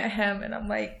looking at him and I'm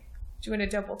like, doing a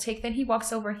double take. Then he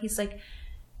walks over and he's like,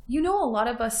 you know, a lot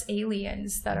of us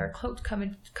aliens that are cloaked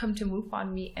come to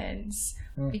MUFON meetings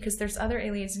because there's other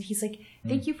aliens. And he's like,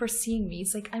 thank you for seeing me.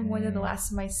 He's like, I'm one of the last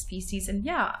of my species. And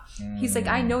he's like,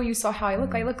 I know you saw how I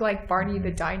look. I look like Barney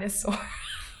the dinosaur.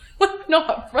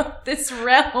 Not from this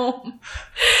realm.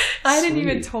 I hadn't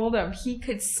even told him. He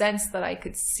could sense that I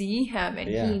could see him, and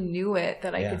he knew it,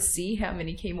 that I could see him, and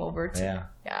he came over to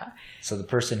So the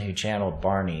person who channeled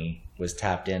Barney was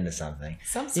tapped into something.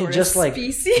 Some sort of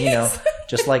species. You know,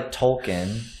 just like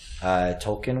Tolkien.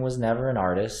 Tolkien was never an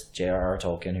artist. J.R.R.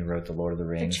 Tolkien, who wrote The Lord of the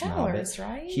Rings, the channelers,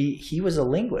 right? He was a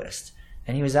linguist.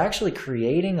 And he was actually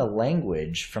creating a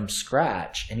language from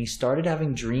scratch. And he started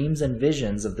having dreams and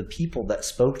visions of the people that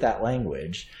spoke that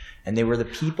language. And they were the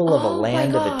people of a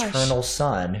land of eternal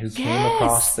sun who came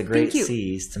across the great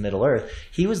seas to Middle Earth.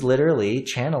 He was literally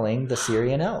channeling the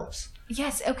Syrian elves.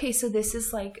 Yes. Okay. So this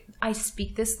is like, I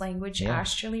speak this language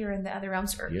astrally or in the other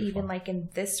realms, or even like in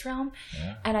this realm.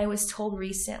 Yeah. And I was told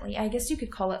recently, I guess you could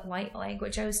call it light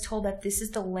language. I was told that this is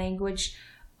the language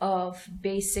of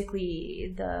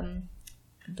basically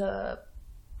the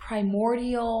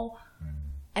primordial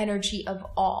energy of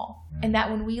all, and that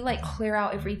when we like clear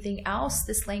out everything else,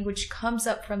 this language comes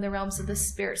up from the realms of the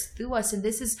spirits through us, and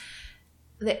this is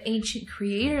the ancient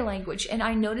creator language. And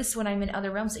I notice when I'm in other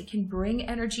realms, it can bring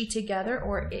energy together,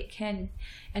 or it can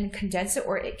and condense it,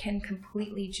 or it can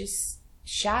completely just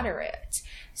shatter it.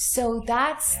 So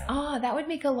that's that would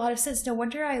make a lot of sense. No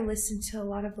wonder I listen to a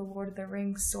lot of the Lord of the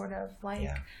Rings sort of like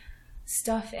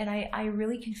stuff, and I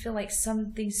really can feel like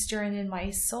something stirring in my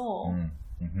soul.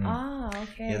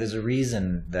 Okay. Yeah, there's a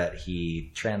reason that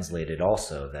he translated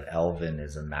also that Elven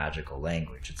is a magical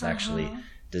language. It's actually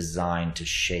designed to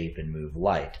shape and move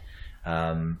light.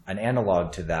 An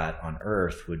analog to that on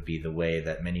Earth would be the way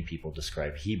that many people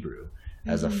describe Hebrew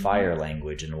as a fire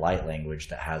language and a light language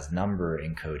that has number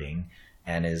encoding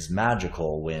and is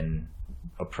magical when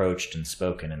approached and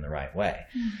spoken in the right way.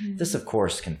 This, of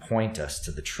course, can point us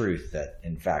to the truth that,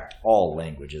 in fact, all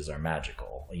languages are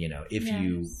magical. You know, if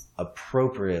you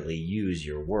appropriately use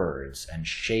your words and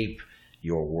shape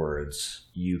your words,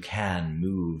 you can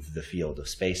move the field of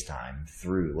space-time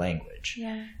through language.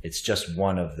 It's just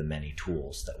one of the many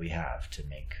tools that we have to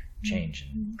make change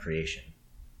in creation.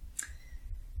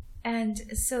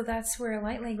 And so that's where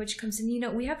light language comes in. You know,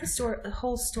 we have the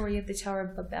whole story of the Tower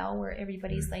of Babel, where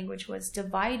everybody's language was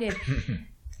divided.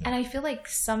 And I feel like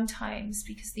sometimes,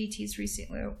 because the ETs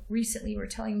recently were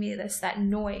telling me this, that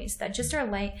noise, that just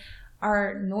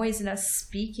our noise and us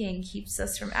speaking keeps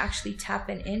us from actually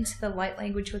tapping into the light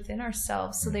language within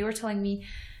ourselves. So they were telling me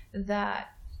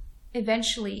that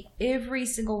eventually every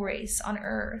single race on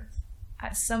Earth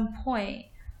at some point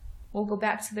will go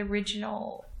back to the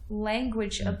original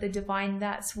language of the divine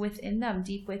that's within them,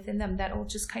 deep within them, that will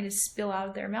just kind of spill out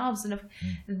of their mouths. And if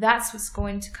that's what's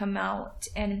going to come out,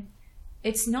 and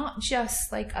it's not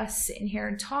just like us sitting here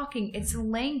and talking, it's a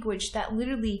language that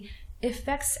literally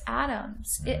affects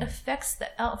atoms. It affects the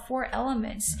 4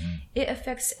 elements. It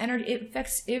affects energy. It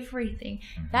affects everything.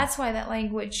 That's why that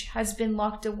language has been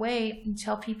locked away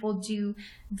until people do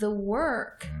the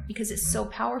work, because it's so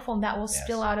powerful, and that will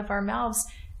spill out of our mouths.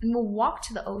 And we'll walk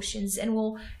to the oceans and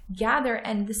we'll gather,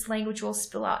 and this language will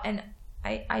spill out. And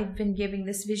I've been giving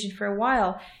this vision for a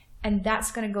while, and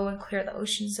that's going to go and clear the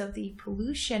oceans of the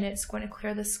pollution. It's going to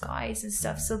clear the skies and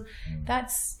stuff. So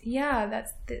that's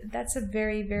a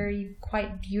very, very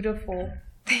quite beautiful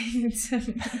thing to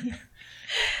me.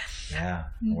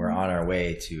 We're on our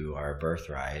way to our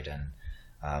birthright,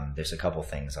 and there's a couple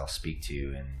things I'll speak to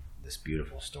in this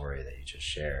beautiful story that you just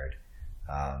shared.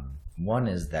 One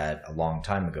is that a long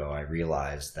time ago, I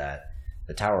realized that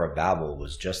the Tower of Babel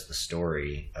was just the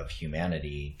story of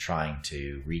humanity trying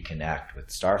to reconnect with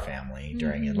the star family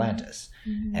during Atlantis.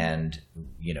 And,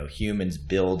 you know, humans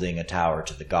building a tower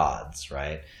to the gods,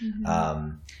 right?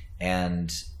 And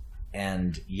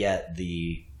yet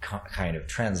the kind of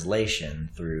translation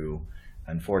through,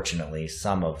 unfortunately,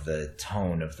 some of the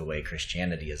tone of the way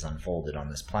Christianity has unfolded on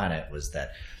this planet was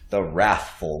that the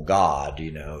wrathful God,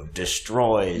 you know,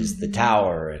 destroys the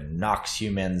tower and knocks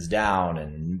humans down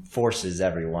and forces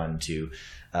everyone to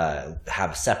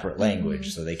have a separate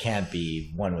language so they can't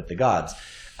be one with the gods,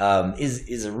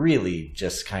 is a really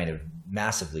just kind of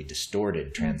massively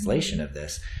distorted translation of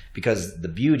this, because the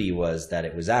beauty was that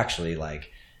it was actually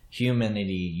like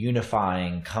humanity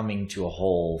unifying, coming to a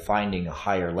whole, finding a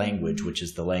higher language, which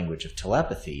is the language of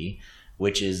telepathy,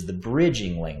 which is the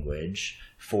bridging language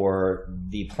for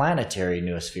the planetary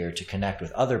noosphere to connect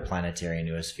with other planetary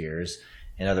noospheres.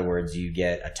 In other words, you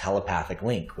get a telepathic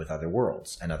link with other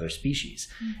worlds and other species.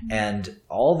 And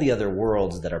all the other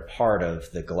worlds that are part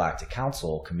of the Galactic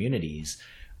Council communities,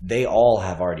 they all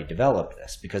have already developed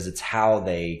this, because it's how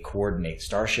they coordinate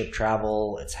starship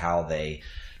travel. It's how they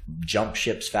jump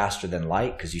ships faster than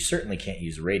light, because you certainly can't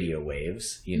use radio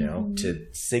waves, to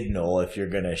signal if you're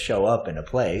going to show up in a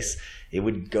place. It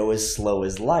would go as slow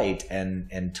as light,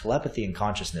 and telepathy and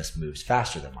consciousness moves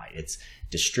faster than light. It's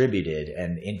distributed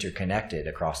and interconnected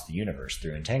across the universe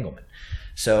through entanglement.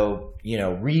 So,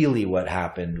 really what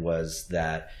happened was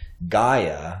that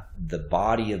Gaia, the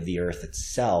body of the earth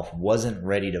itself, wasn't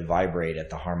ready to vibrate at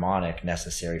the harmonic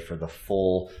necessary for the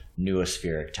full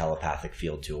noospheric telepathic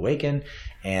field to awaken.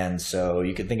 And so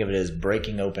you could think of it as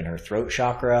breaking open her throat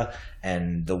chakra,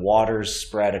 and the waters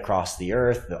spread across the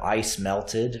earth. The ice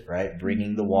melted, right?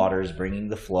 Bringing the waters, bringing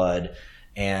the flood.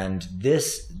 And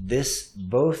this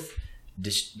both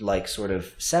sort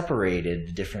of separated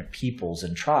the different peoples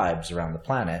and tribes around the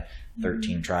planet.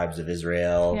 13 tribes of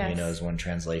Israel, is one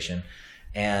translation.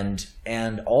 And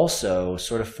also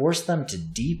sort of forced them to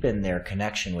deepen their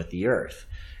connection with the earth.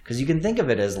 Because you can think of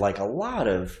it as like a lot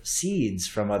of seeds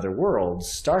from other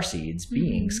worlds, star seeds,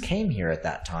 beings came here at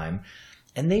that time,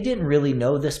 and they didn't really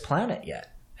know this planet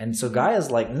yet. And so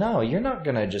Gaia's like, no, you're not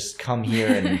going to just come here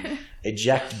and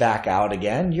eject back out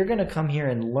again. You're going to come here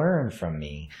and learn from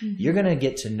me. You're going to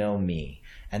get to know me.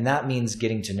 And that means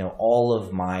getting to know all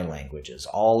of my languages,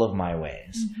 all of my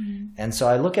ways. And so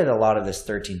I look at a lot of this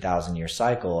 13,000 year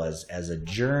cycle as a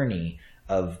journey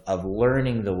of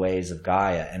learning the ways of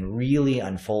Gaia and really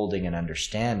unfolding and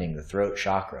understanding the throat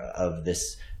chakra of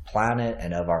this planet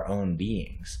and of our own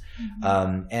beings.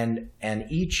 And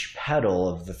each petal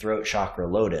of the throat chakra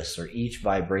lotus, or each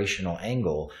vibrational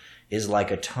angle, is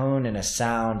like a tone and a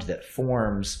sound that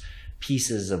forms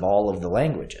pieces of all of the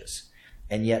languages.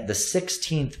 And yet the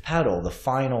 16th petal, the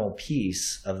final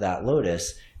piece of that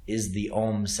lotus, is the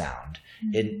Om sound,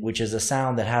 which is a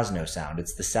sound that has no sound.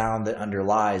 It's the sound that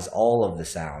underlies all of the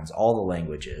sounds, all the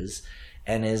languages,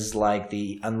 and is like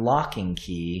the unlocking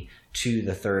key to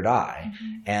the third eye.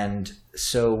 And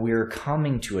so we're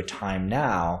coming to a time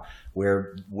now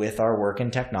where, with our work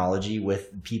in technology,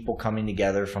 with people coming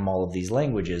together from all of these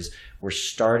languages, we're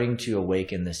starting to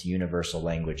awaken this universal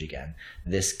language again,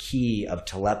 this key of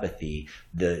telepathy,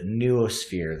 the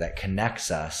noosphere that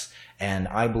connects us. And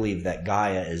I believe that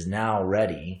Gaia is now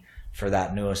ready for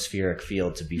that noospheric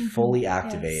field to be fully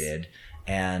activated.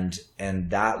 And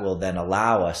that will then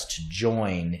allow us to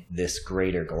join this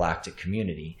greater galactic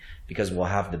community, because we'll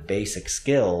have the basic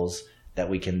skills that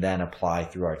we can then apply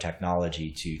through our technology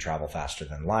to travel faster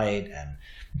than light and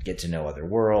get to know other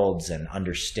worlds and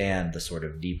understand the sort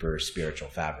of deeper spiritual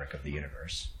fabric of the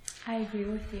universe. I agree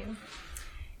with you.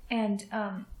 And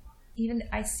even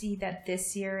I see that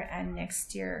this year and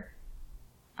next year,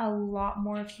 a lot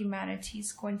more of humanity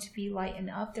is going to be lightened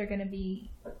up. They're going to be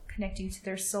connecting to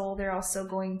their soul. They're also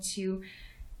going to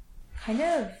kind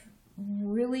of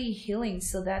really healing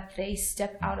so that they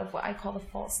step out of what I call the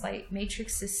false light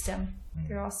matrix system.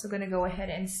 They're also going to go ahead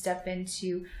and step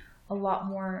into a lot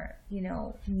more,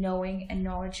 knowing and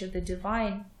knowledge of the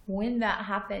divine. When that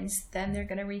happens, then they're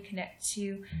going to reconnect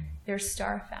to their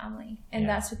star family. And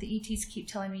that's what the ETs keep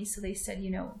telling me. So they said,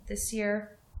 this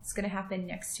year it's going to happen,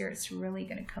 next year it's really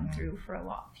going to come through for a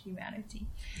lot of humanity.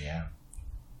 Yeah.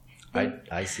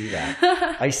 I see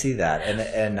that. I see that.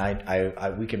 And I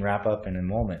we can wrap up in a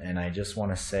moment. And I just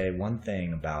want to say one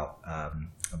thing about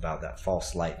that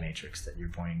false light matrix that you're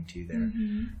pointing to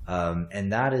there.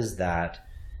 And that is that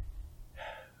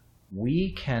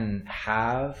we can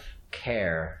have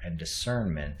care and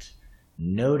discernment,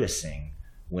 noticing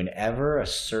whenever a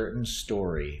certain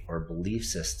story or belief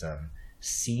system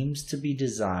seems to be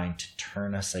designed to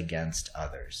turn us against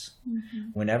others.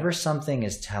 Whenever something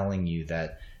is telling you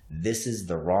that this is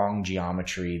the wrong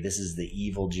geometry, this is the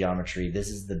evil geometry, this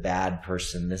is the bad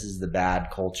person, this is the bad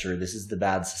culture, this is the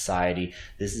bad society,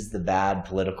 this is the bad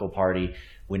political party,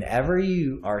 whenever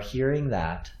you are hearing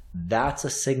that, that's a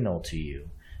signal to you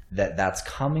that that's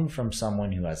coming from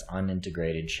someone who has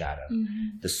unintegrated shadow.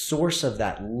 The source of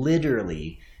that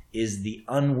literally is the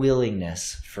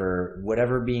unwillingness for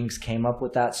whatever beings came up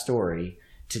with that story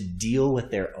to deal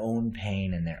with their own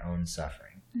pain and their own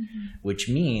suffering, which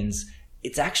means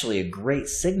it's actually a great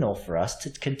signal for us to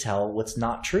can tell what's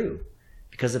not true.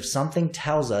 Because if something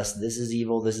tells us this is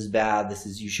evil, this is bad, this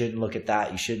is, you shouldn't look at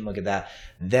that, you shouldn't look at that,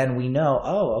 then we know,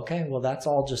 oh, okay, well, that's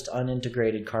all just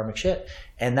unintegrated karmic shit.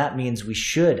 And that means we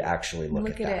should actually look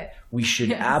at that. It. We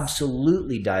should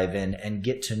absolutely dive in and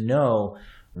get to know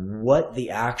what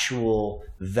the actual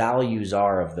values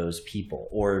are of those people,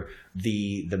 or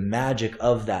the magic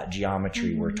of that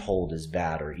geometry we're told is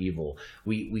bad or evil.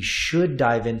 We should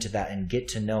dive into that and get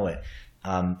to know it.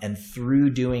 And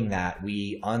through doing that,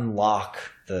 we unlock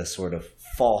the sort of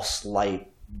false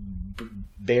light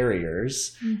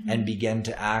barriers and begin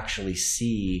to actually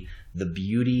see the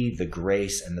beauty, the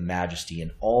grace, and the majesty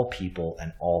in all people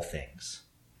and all things.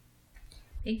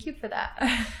 Thank you for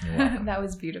that. You're welcome. That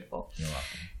was beautiful. You're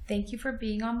welcome. Thank you for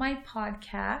being on my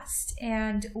podcast.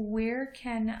 And where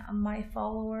can my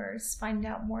followers find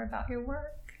out more about your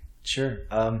work? Sure.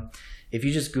 If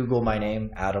you just Google my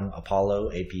name, Adam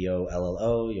Apollo,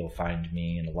 Apollo, you'll find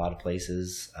me in a lot of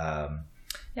places.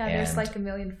 There's like a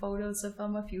million photos of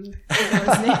him if you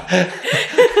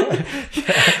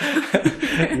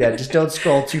Yeah, just don't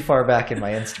scroll too far back in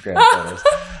my Instagram photos.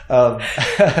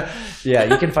 Yeah,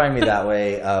 you can find me that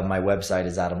way. My website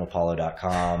is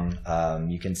adamapollo.com.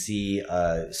 You can see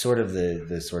sort of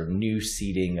the sort of new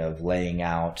seeding of laying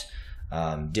out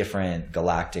different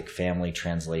galactic family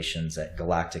translations at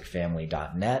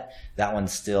galacticfamily.net. That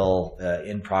one's still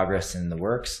in progress, in the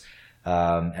works.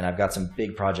 And I've got some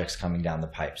big projects coming down the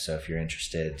pipe. So if you're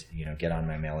interested, get on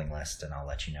my mailing list and I'll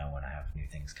let you know when I have new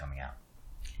things coming out.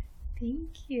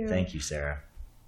 Thank you. Thank you, Sarah.